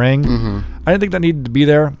back in the ring. I didn't think that needed to be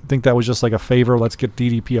there. I think that was just like a favor. Let's get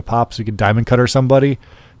DDP a pop so he could diamond cutter somebody.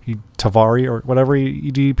 Tavari or whatever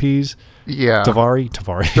he DDPs. Yeah.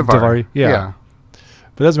 Tavari. Yeah.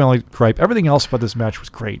 But that's my only gripe. Everything else about this match was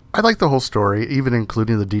great. I like the whole story, even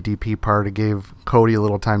including the DDP part. It gave Cody a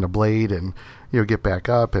little time to blade and get back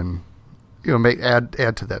up and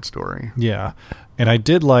add to that story. Yeah. And I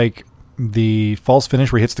did like the false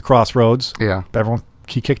finish where he hits the crossroads. Yeah.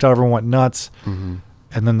 He kicked out, everyone went nuts. And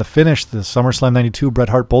then the finish, the SummerSlam 92 Bret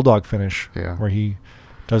Hart Bulldog finish. Yeah. Where he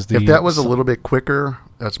does the... If that was a little bit quicker,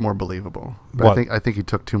 that's more believable. But I think he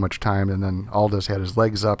took too much time, and then Aldis had his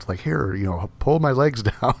legs up, like, here, pull my legs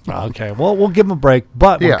down. Okay, well, we'll give him a break.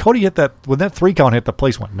 But when Cody hit when that 3 count hit, the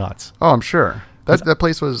place went nuts. Oh, I'm sure. That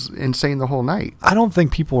place was insane the whole night. I don't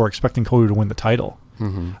think people were expecting Cody to win the title.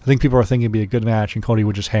 I think people were thinking it'd be a good match, and Cody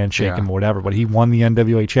would just handshake him or whatever. But he won the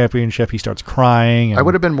NWA Championship. He starts crying. I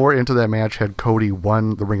would have been more into that match had Cody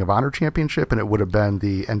won the Ring of Honor Championship, and it would have been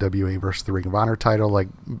the NWA versus the Ring of Honor title. Like,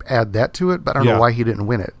 add that to it. But I don't know why he didn't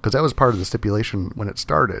win it, because that was part of the stipulation when it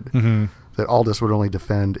started, that Aldis would only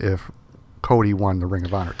defend if Cody won the Ring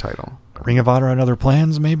of Honor title. Ring of Honor on other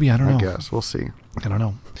plans, maybe? I don't know. I guess. We'll see. I don't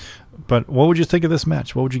know. But what would you think of this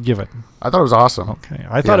match? What would you give it? I thought it was awesome. Okay.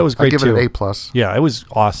 I thought it was great, too. I'd give it an A+. Yeah, it was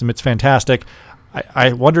awesome. It's fantastic.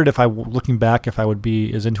 I wondered if looking back, if I would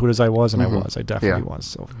be as into it as I was, and I was. I definitely was.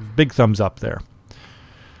 So big thumbs up there.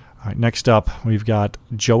 All right, next up, we've got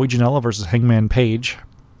Joey Janela versus Hangman Page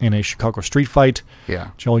in a Chicago street fight. Yeah.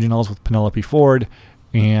 Joey Janela's with Penelope Ford,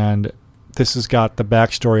 and this has got the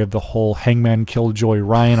backstory of the whole Hangman killed Joey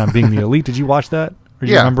Ryan on being the Elite. Did you watch that? Or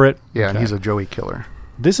do you remember it? Yeah, and he's a Joey killer.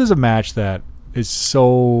 This is a match that is so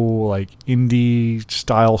like indie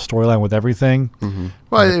style storyline with everything.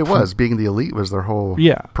 Well, it was. Being the Elite was their whole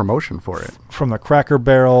promotion for it. From the Cracker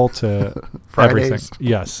Barrel to Fridays. Everything.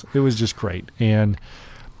 Yes, it was just great. And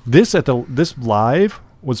this live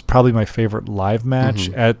was probably my favorite live match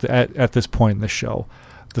at this point in the show.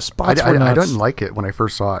 The spots were nuts. I didn't like it when I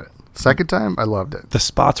first saw it. Second time, I loved it. The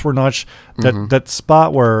spots were nuts. That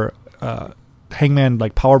spot where Hangman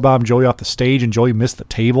like powerbombed Joey off the stage and Joey missed the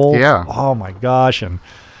table. Yeah. Oh my gosh. And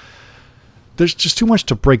there's just too much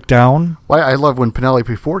to break down. Well, I love when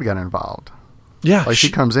Penelope Ford got involved. Yeah. Like she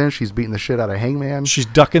comes in, she's beating the shit out of Hangman. She's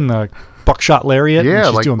ducking the buckshot lariat. Yeah,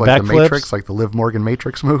 and she's doing backflips. The Matrix, like the Liv Morgan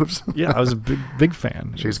Matrix moves. Yeah, I was a big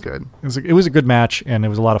fan. She's good. It was a good match, and it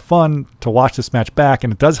was a lot of fun to watch this match back,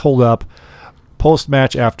 and it does hold up.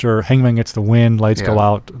 Post-match, after Hangman gets the win, lights go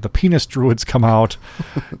out, the penis druids come out,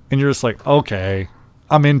 and you're just like, okay,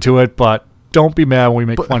 I'm into it, but don't be mad when we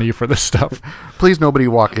make fun of you for this stuff. Please, nobody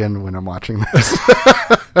walk in when I'm watching this.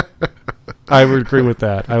 I would agree with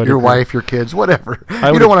that. Your wife, your kids, whatever.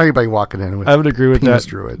 You don't want anybody walking in with I would agree with that.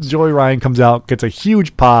 Druids. Joey Ryan comes out, gets a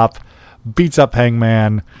huge pop, beats up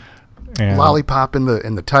Hangman. And lollipop in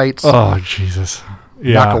the tights. Oh, Jesus.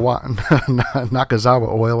 Yeah.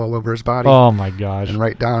 Nakazawa oil all over his body. Oh, my gosh. And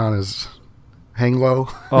right down on his hang low.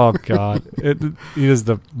 Oh, God. He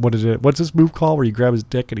is what is it? What's this move called where you grab his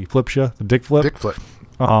dick and he flips you? The dick flip? Dick flip.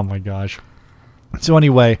 Oh, my gosh. So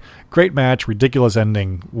anyway, great match, ridiculous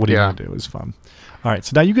ending. What are you going to do? It was fun. All right,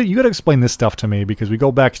 so now you got to explain this stuff to me because we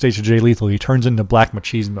go backstage to Jay Lethal. He turns into Black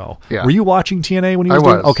Machismo. Yeah. Were you watching TNA when he was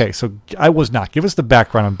doing? Okay, so I was not. Give us the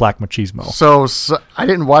background on Black Machismo. So I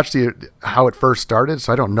didn't watch how it first started,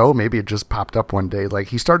 so I don't know. Maybe it just popped up one day. Like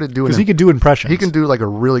he started doing... Because he could do impressions. He can do like a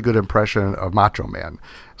really good impression of Macho Man.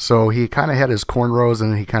 So he kind of had his cornrows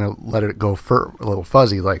and he kind of let it go a little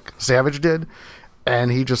fuzzy like Savage did.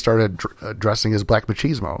 And he just started dressing as Black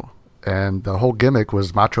Machismo. And the whole gimmick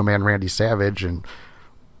was Macho Man Randy Savage, and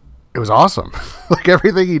it was awesome. Like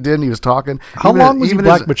everything he did, and he was talking. How long was he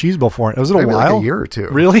Black Machismo for? Was it a while? Like a year or two.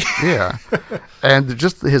 Really? Yeah. And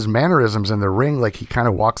just his mannerisms in the ring, like he kind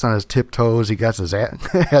of walks on his tiptoes. He got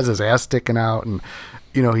has his ass sticking out, and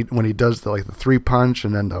when he does the 3-punch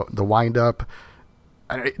and then the wind up.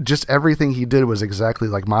 Just everything he did was exactly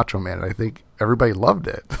like Macho Man. I think everybody loved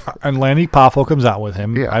it. And Lanny Poffo comes out with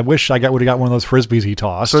him. Yeah. I wish I would have got one of those Frisbees he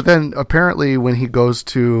tossed. So then apparently when he goes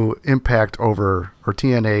to Impact or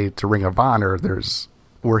TNA to Ring of Honor, there's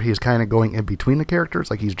where he's kind of going in between the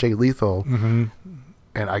characters. Like he's Jay Lethal. Mm-hmm.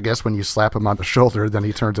 And I guess when you slap him on the shoulder, then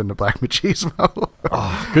he turns into Black Machismo.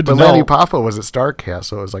 Oh, good to know. But Lanny Poffo was at Starrcast,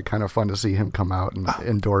 so it was like kind of fun to see him come out and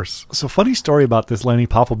endorse. So funny story about this Lanny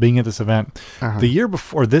Poffo being at this event. The year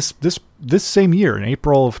before, this same year, in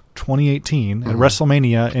April of 2018, at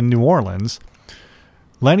WrestleMania in New Orleans,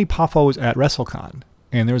 Lanny Poffo was at WrestleCon,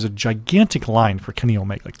 and there was a gigantic line for Kenny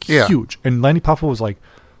Omega, huge. And Lanny Poffo was like,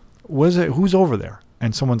 "What is it? Who's over there?"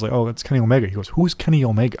 And someone's like, "Oh, it's Kenny Omega." He goes, "Who's Kenny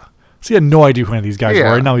Omega?" So he had no idea who any of these guys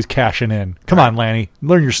were, and now he's cashing in. Come on, Lanny.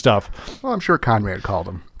 Learn your stuff. Well, I'm sure Conrad called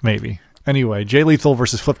him. Maybe. Anyway, Jay Lethal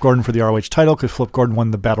versus Flip Gordon for the ROH title because Flip Gordon won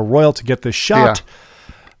the Battle Royal to get this shot.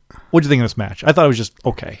 Yeah. What'd you think of this match? I thought it was just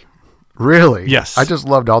okay. Really? Yes. I just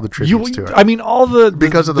loved all the tributes to it. I mean, all the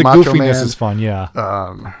because of the goofiness Man, is fun,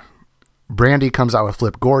 yeah. Brandy comes out with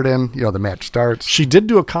Flip Gordon. The match starts. She did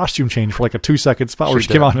do a costume change for like a 2-second spot where she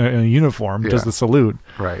came out in a uniform, does the salute.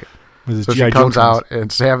 Right. So she comes out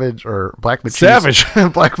and Savage or Black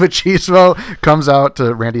Machismo, Black Machismo comes out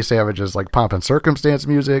to Randy Savage's like pomp and circumstance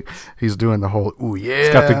music. He's doing the whole ooh yeah. He's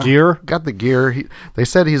got the gear. Got the gear. They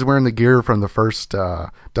said he's wearing the gear from the first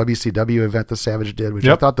WCW event the Savage did, which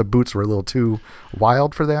I thought the boots were a little too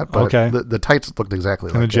wild for that. But the tights looked exactly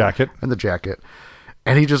like that. And the jacket.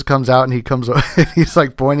 And he just comes out and he's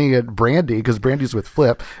like pointing at Brandy because Brandy's with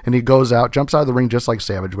Flip, and he goes out, jumps out of the ring just like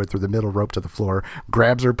Savage would through the middle rope to the floor,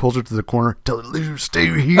 grabs her, pulls her to the corner, tell her, stay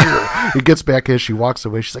here. He gets back in, she walks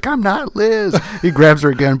away. She's like, I'm not Liz. He grabs her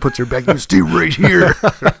again, puts her back, you stay right here.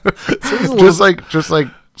 just like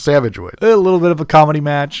Savage would. A little bit of a comedy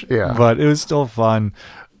match, yeah, but it was still fun.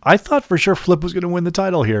 I thought for sure Flip was going to win the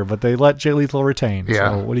title here, but they let Jay Lethal retain. Yeah.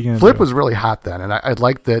 So what are you going to do? Flip was really hot then, and I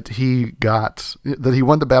like that he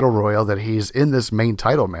won the Battle Royal, that he's in this main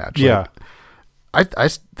title match. Yeah. Like, I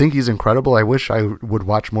think he's incredible. I wish I would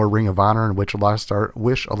watch more Ring of Honor, and wish a lot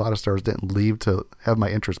of stars didn't leave to have my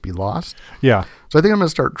interest be lost. Yeah. So I think I'm going to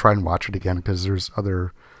start trying to watch it again because there's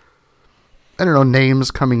other, I don't know, names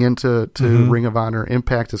coming into Ring of Honor.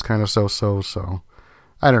 Impact is kind of so.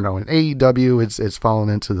 I don't know. In AEW, it's fallen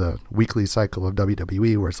into the weekly cycle of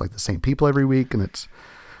WWE where it's like the same people every week, and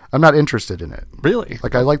I'm not interested in it. Really?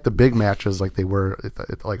 Like I like the big matches, like they were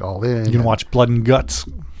like All In. You can watch Blood and Guts.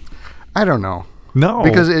 I don't know. No,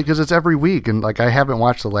 because it's every week, and like I haven't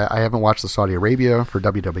watched the Saudi Arabia for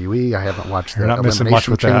WWE. I haven't watched the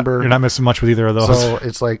Elimination Chamber. You're not missing much with either of those. So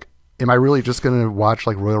it's like, am I really just going to watch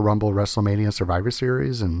like Royal Rumble, WrestleMania, Survivor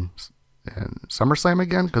Series, and SummerSlam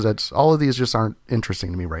again? Because all of these just aren't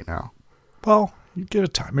interesting to me right now. Well, you give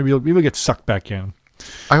it time. Maybe you'll get sucked back in.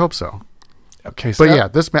 I hope so. Okay, so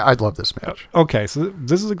I'd love this match. Okay, so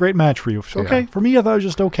this is a great match for you. So, okay, for me, I thought it was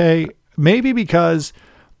just okay. Maybe because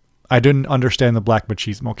I didn't understand the Black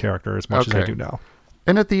Machismo character as much as I do now.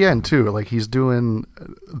 And at the end, too, like he's doing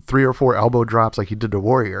 3 or 4 elbow drops like he did to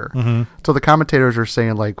Warrior. Mm-hmm. So the commentators are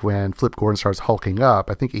saying, like, when Flip Gordon starts hulking up,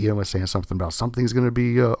 I think Ian was saying something about something's going to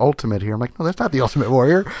be ultimate here. I'm like, no, that's not the Ultimate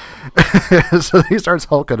Warrior. So he starts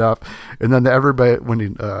hulking up. And then everybody,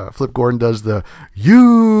 when Flip Gordon does the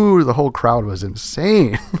whole crowd was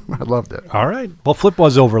insane. I loved it. All right. Well, Flip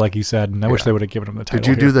was over, like you said, and I wish they would have given him the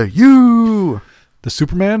title. Did you do the The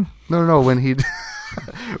Superman? No, when he...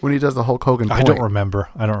 when he does the Hulk Hogan point. I don't remember.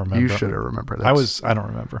 You should have remembered. I don't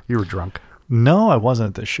remember. You were drunk. No, I wasn't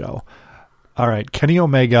at this show. All right. Kenny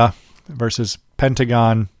Omega versus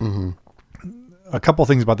Pentagon. Mm-hmm. A couple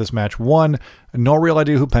things about this match. One, no real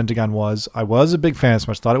idea who Pentagon was. I was a big fan of this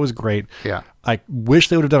match. Thought it was great. Yeah. I wish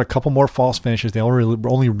they would have done a couple more false finishes. They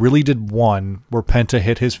only really did one where Penta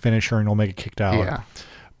hit his finisher and Omega kicked out. Yeah.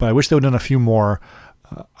 But I wish they would have done a few more.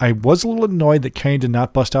 I was a little annoyed that Kenny did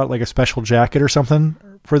not bust out like a special jacket or something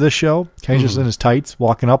for this show. Kenny's just in his tights,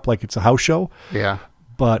 walking up like it's a house show. Yeah.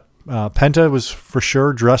 But Penta was for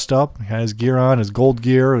sure dressed up. He had his gear on, his gold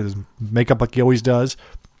gear, his makeup like he always does.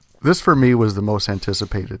 This, for me, was the most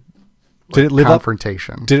anticipated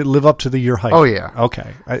confrontation. Did it live up to your hype? Oh, yeah.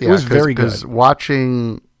 Okay. It was very good. Because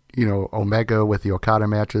watching, Omega with the Okada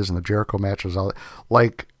matches and the Jericho matches,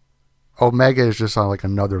 Omega is just on like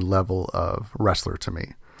another level of wrestler to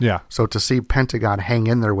me. Yeah. So to see Pentagon hang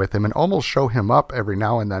in there with him and almost show him up every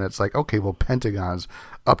now and then, it's like, okay, well, Pentagon's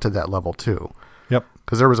up to that level too. Yep.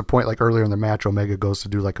 Because there was a point like earlier in the match, Omega goes to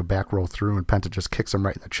do like a back roll through and Penta just kicks him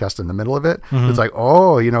right in the chest in the middle of it. Mm-hmm. It's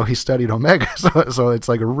like, he studied Omega. So it's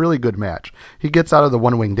like a really good match. He gets out of the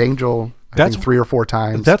one-winged angel, I think 3 or 4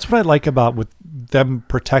 times. That's what I like about with them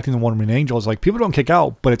protecting the one-winged angel is like people don't kick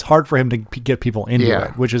out, but it's hard for him to get people into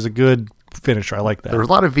it, which is a good finisher. I like that. There's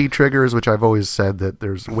a lot of V triggers, which I've always said that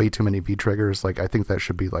there's way too many V triggers. Like I think that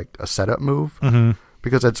should be like a setup move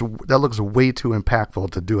because that looks way too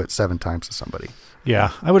impactful to do it 7 times to somebody.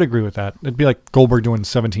 Yeah, I would agree with that. It'd be like Goldberg doing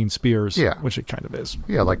 17 spears, which it kind of is.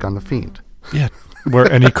 Yeah, like on The Fiend. Yeah,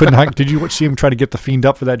 and he couldn't. Did you see him try to get the Fiend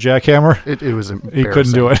up for that jackhammer? It was embarrassing. He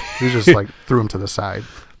couldn't do it. He just like threw him to the side.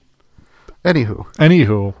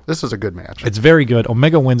 Anywho, this is a good match. It's very good.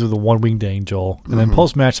 Omega wins with a one-winged angel, and then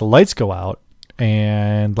post-match the lights go out,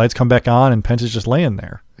 and lights come back on, and Penta's just laying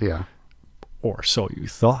there. Yeah, or so you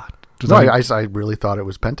thought. I really thought it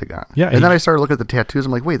was Pentagon. Yeah, and then I started looking at the tattoos.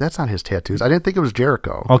 I'm like, wait, that's not his tattoos. I didn't think it was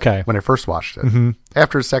Jericho. Okay, when I first watched it.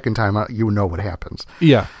 After the second time, you know what happens.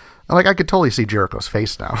 Yeah. Like I could totally see Jericho's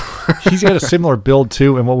face now. He's got a similar build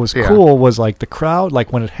too, and what was cool was like the crowd,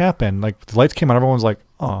 like when it happened, like the lights came on, everyone was like,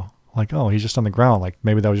 oh, he's just on the ground. Like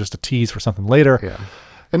maybe that was just a tease for something later. Yeah.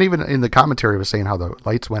 And even in the commentary, it was saying how the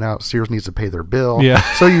lights went out. Sears needs to pay their bill. Yeah.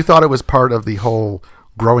 So you thought it was part of the whole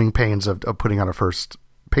growing pains of putting on a first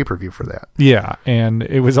pay-per-view for that. Yeah. And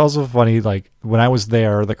it was also funny, like when I was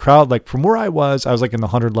there, the crowd, like from where I was like in the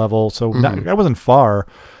 100 level. So I wasn't far,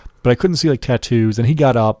 but I couldn't see like tattoos. And he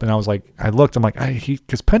got up and I was like, I looked, I'm like,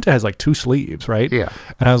 because Penta has like 2 sleeves, right? Yeah.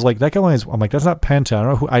 And I was like, that guy only has, I'm like, that's not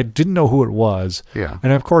Penta. I didn't know who it was. Yeah.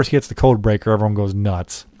 And of course he hits the code breaker. Everyone goes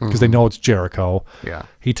nuts because they know it's Jericho. Yeah.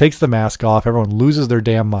 He takes the mask off. Everyone loses their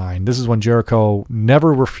damn mind. This is when Jericho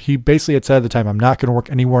he basically had said at the time, I'm not going to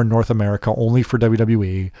work anywhere in North America, only for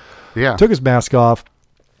WWE. Yeah. Took his mask off,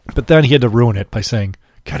 but then he had to ruin it by saying,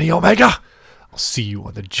 Kenny Omega, I'll see you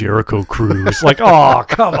on the Jericho cruise. Like, oh,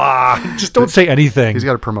 come on. Just don't say anything. He's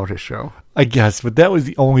got to promote his show. I guess, but that was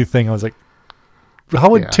the only thing I was like,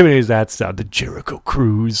 how intimidating does that sound? The Jericho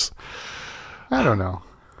cruise. I don't know.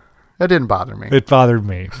 That didn't bother me. It bothered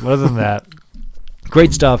me. Other than that,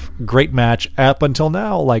 great stuff. Great match. Up until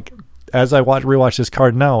now, like, as I rewatch this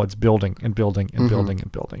card now, it's building and building and building and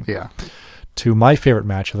building. Yeah. To my favorite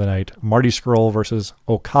match of the night, Marty Scurll versus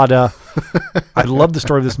Okada. I love the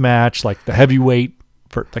story of this match, like the heavyweight,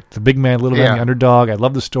 for like the big man, little man, the underdog. I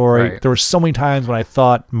love the story. Right. There were so many times when I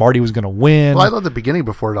thought Marty was going to win. Well, I love the beginning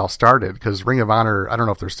before it all started because Ring of Honor, I don't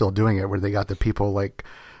know if they're still doing it, where they got the people like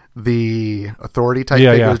the authority type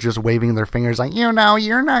figures just waving their fingers like, you're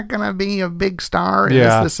not going to be a big star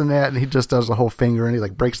and this and that. And he just does the whole finger and he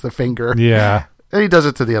like breaks the finger. Yeah. And he does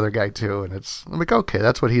it to the other guy too, and I'm like, okay,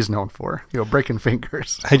 that's what he's known for, breaking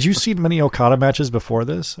fingers. Had you seen many Okada matches before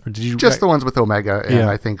this, or did you just the ones with Omega? And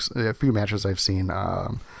I think a few matches I've seen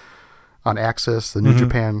on Axis, the New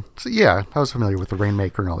Japan. So I was familiar with the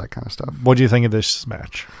Rainmaker and all that kind of stuff. What do you think of this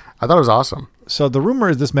match? I thought it was awesome. So the rumor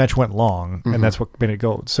is this match went long, and that's what made it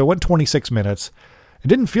go. So it went 26 minutes. It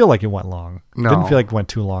didn't feel like it went long. No. It didn't feel like it went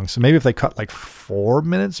too long. So maybe if they cut like 4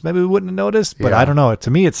 minutes, maybe we wouldn't have noticed. But I don't know.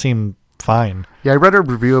 To me, it seemed fine. Yeah, I read a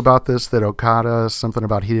review about this that Okada, something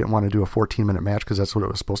about he didn't want to do a 14-minute match because that's what it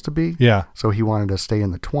was supposed to be. Yeah. So he wanted to stay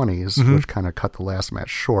in the 20s, which kind of cut the last match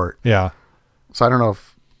short. Yeah. So I don't know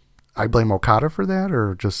if I blame Okada for that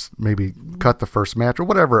or just maybe cut the first match or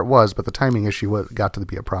whatever it was, but the timing issue got to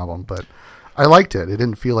be a problem. But I liked it. It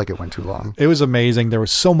didn't feel like it went too long. It was amazing. There were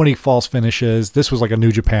so many false finishes. This was like a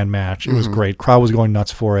New Japan match. It was great. Crowd was going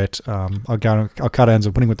nuts for it. Okada ends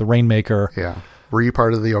up winning with the Rainmaker. Yeah. Were you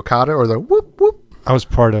part of the Okada or the whoop whoop? I was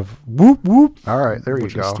part of whoop whoop. All right, there you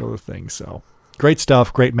which go. Is still a thing. So great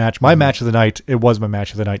stuff. Great match. My match of the night. It was my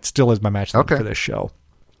match of the night. Still is my match of the night for this show.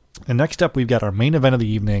 And next up, we've got our main event of the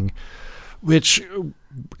evening, which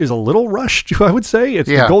is a little rushed, I would say. It's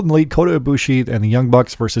the Golden Elite, Kota Ibushi, and the Young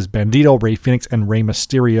Bucks versus Bandito, Rey Fenix, and Rey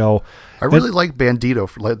Mysterio. I really like Bandito.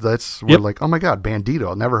 We're like, oh my God,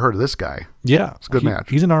 Bandito. Never heard of this guy. Yeah. It's a good match.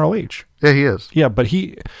 He's in ROH. Yeah, he is. Yeah, but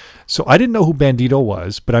so I didn't know who Bandito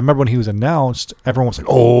was, but I remember when he was announced, everyone was like,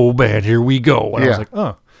 oh man, here we go. And I was like,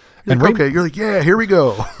 oh. And okay, you're like, yeah, here we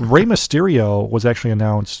go. Rey Mysterio was actually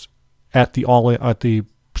announced at the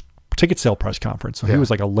ticket sale press conference. So he was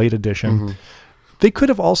like a late addition. They could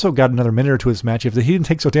have also got another minute or two of this match if he didn't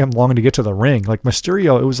take so damn long to get to the ring. Like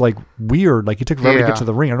Mysterio, it was like weird. Like he took forever to get to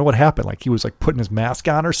the ring. I don't know what happened. Like he was like putting his mask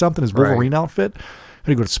on or something, his Wolverine outfit.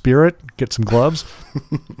 Had to go to Spirit, get some gloves.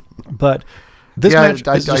 But this match,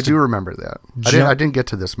 I do remember that. I didn't get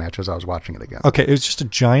to this match as I was watching it again. Okay, it was just a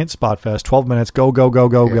giant spot fest. 12 minutes, go, go, go,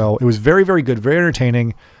 go, go. It was very, very good, very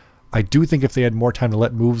entertaining. I do think if they had more time to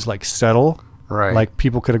let moves like settle, like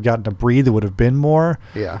people could have gotten to breathe, it would have been more.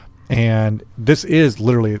 Yeah. And this is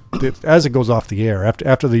literally, as it goes off the air,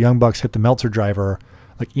 after the Young Bucks hit the Meltzer driver,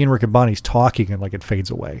 like Ian Riccaboni's talking and like it fades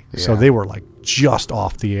away. Yeah. So they were like just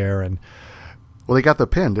off the air. And well, they got the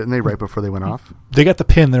pin, didn't they, right before they went off? They got the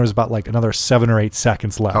pin. There was about like another 7 or 8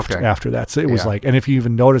 seconds left after that. So it was like, and if you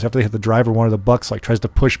even notice after they hit the driver, one of the Bucks like tries to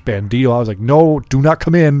push Bandito. I was like, no, do not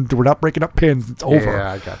come in. We're not breaking up pins. It's over.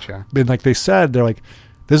 Yeah, I gotcha. And like they said, they're like,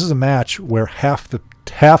 this is a match where half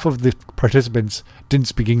of the participants didn't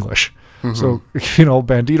speak English. So,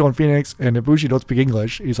 Bandito and Phoenix and Ibushi don't speak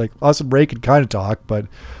English. He's like, us and Ray can kind of talk, but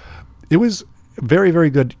it was very, very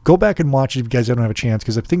good. Go back and watch it if you guys don't have a chance,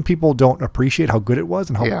 because I think people don't appreciate how good it was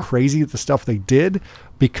and how crazy the stuff they did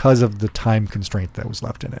because of the time constraint that was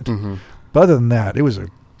left in it. But other than that, it was a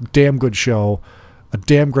damn good show, a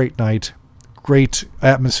damn great night, great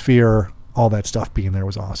atmosphere, all that stuff being there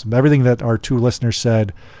was awesome. Everything that our 2 listeners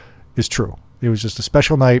said is true. It was just a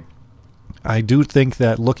special night. I do think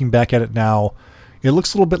that looking back at it now, it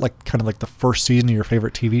looks a little bit like kind of like the first season of your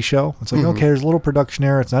favorite TV show. It's like, okay, there's a little production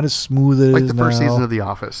error. It's not as smooth as like the first season of The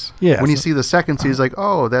Office. Yeah. When you see the second season, it's like,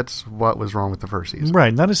 oh, that's what was wrong with the first season.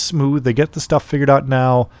 Right. Not as smooth. They get the stuff figured out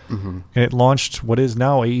now. And it launched what is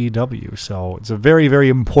now AEW. So it's a very, very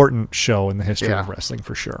important show in the history of wrestling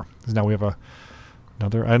for sure. Because now we have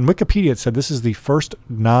another. And Wikipedia said this is the first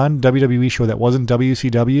non-WWE show that wasn't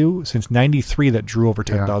WCW since '93 that drew over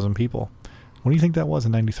 10,000 people. What do you think that was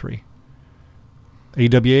in '93?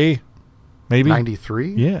 AWA, maybe?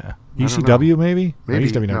 93? Yeah. ECW, maybe?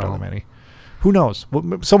 ECW never done that many. Who knows?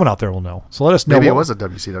 Someone out there will know. So let us know. Maybe it was a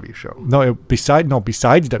WCW show. No, besides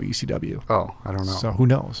WCW. Oh, I don't know. So who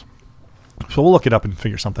knows? So we'll look it up and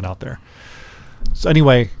figure something out there. So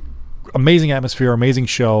anyway, amazing atmosphere, amazing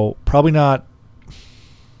show. Probably not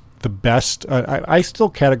the best. I still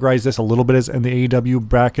categorize this a little bit as in the AEW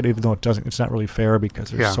bracket, even though it's not really fair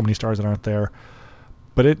because there's so many stars that aren't there.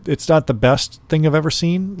 But it's not the best thing I've ever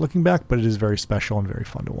seen looking back, but it is very special and very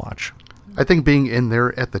fun to watch. I think being in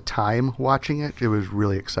there at the time watching it was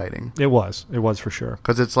really exciting. It was for sure.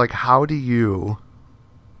 Because it's like, how do you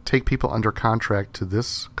take people under contract to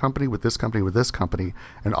this company, with this company, with this company,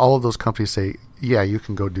 and all of those companies say, yeah, you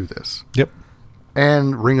can go do this. Yep.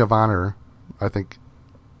 And Ring of Honor, I think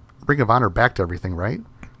Ring of Honor backed everything, right?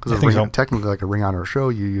 Because it's technically like a Ring of Honor show.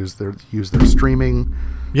 You use their streaming,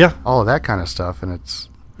 all of that kind of stuff, and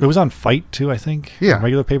it was on Fight too, I think. Yeah,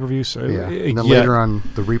 regular pay-per-view. So and then later on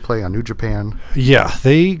the replay on New Japan. Yeah,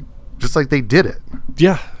 they just like they did it.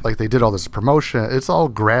 Yeah, like they did all this promotion. It's all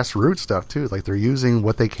grassroots stuff too. Like they're using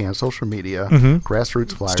what they can, social media,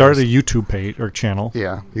 grassroots flyers. Started a YouTube page or channel.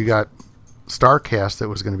 Yeah, you got Starrcast that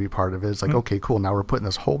was going to be part of it. It's like, okay, cool. Now we're putting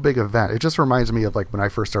this whole big event. It just reminds me of like when I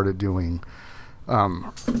first started doing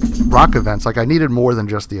rock events. Like I needed more than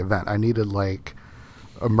just the event. I needed like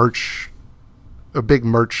a big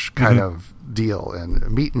merch kind of deal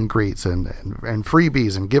and meet and greets and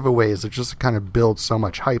freebies and giveaways. It just kind of builds so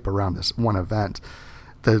much hype around this one event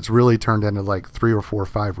that it's really turned into like 3 or 4 or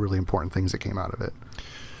 5 really important things that came out of it.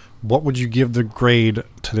 What would you give the grade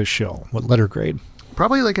to this show? What letter grade?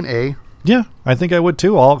 Probably like an A. Yeah, I think I would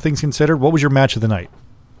too. All things considered, what was your match of the night?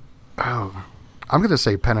 Oh, I'm going to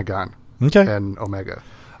say Pentagon and Omega.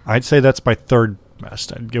 I'd say that's my third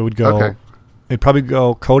best. It would go. Okay. It'd probably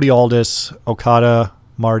go Cody, Aldis, Okada,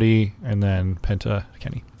 Marty, and then Penta,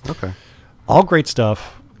 Kenny. Okay. All great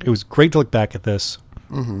stuff. It was great to look back at this.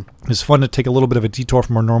 Mm-hmm. It was fun to take a little bit of a detour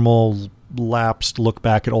from our normal lapsed look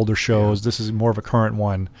back at older shows. Yeah. This is more of a current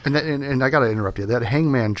one. And I got to interrupt you. That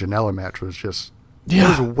Hangman Janela match was just it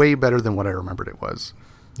was way better than what I remembered it was.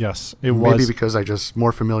 Yes, it was. Maybe because I just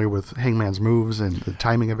more familiar with Hangman's moves and the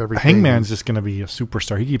timing of everything. Hangman's just going to be a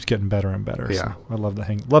superstar. He keeps getting better and better. Yeah, so I love the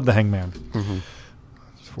Hangman. Mm-hmm.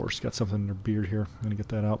 Forrest got something in her beard here. I'm going to get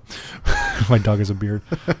that out. My dog has a beard.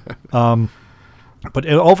 But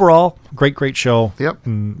overall, great show. Yep,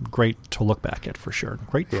 and great to look back at for sure.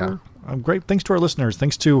 Great. Thanks to our listeners.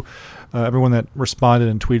 Thanks to everyone that responded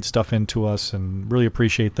and tweeted stuff into us, and really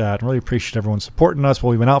appreciate that. And really appreciate everyone supporting us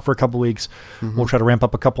while we've been out for a couple weeks. Mm-hmm. We'll try to ramp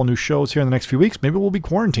up a couple new shows here in the next few weeks. Maybe we'll be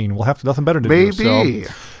quarantined. We'll have nothing better to do. Maybe.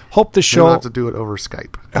 So hope the show. We'll have to do it over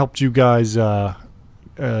Skype. Helped you guys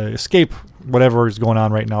escape whatever is going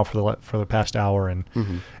on right now for the past hour and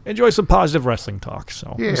enjoy some positive wrestling talk.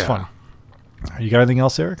 So it was fun. You got anything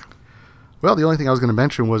else, Eric? Well, the only thing I was going to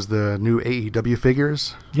mention was the new AEW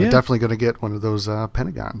figures. Yeah. I'm definitely going to get one of those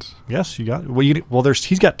Pentagons. Yes, you got.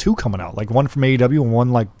 He's got two coming out, like one from AEW and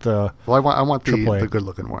one like the. Well, I want the good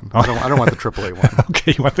looking one. I don't want the AAA one.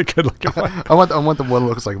 Okay, you want the good looking one. I want the one that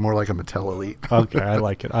looks like more like a Mattel Elite. Okay, I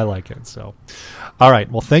like it. So, all right.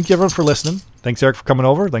 Well, thank you everyone for listening. Thanks, Eric, for coming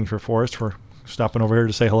over. Thanks for Forrest for stopping over here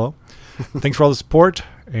to say hello. Thanks for all the support,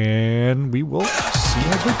 and we will see you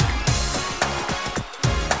next week.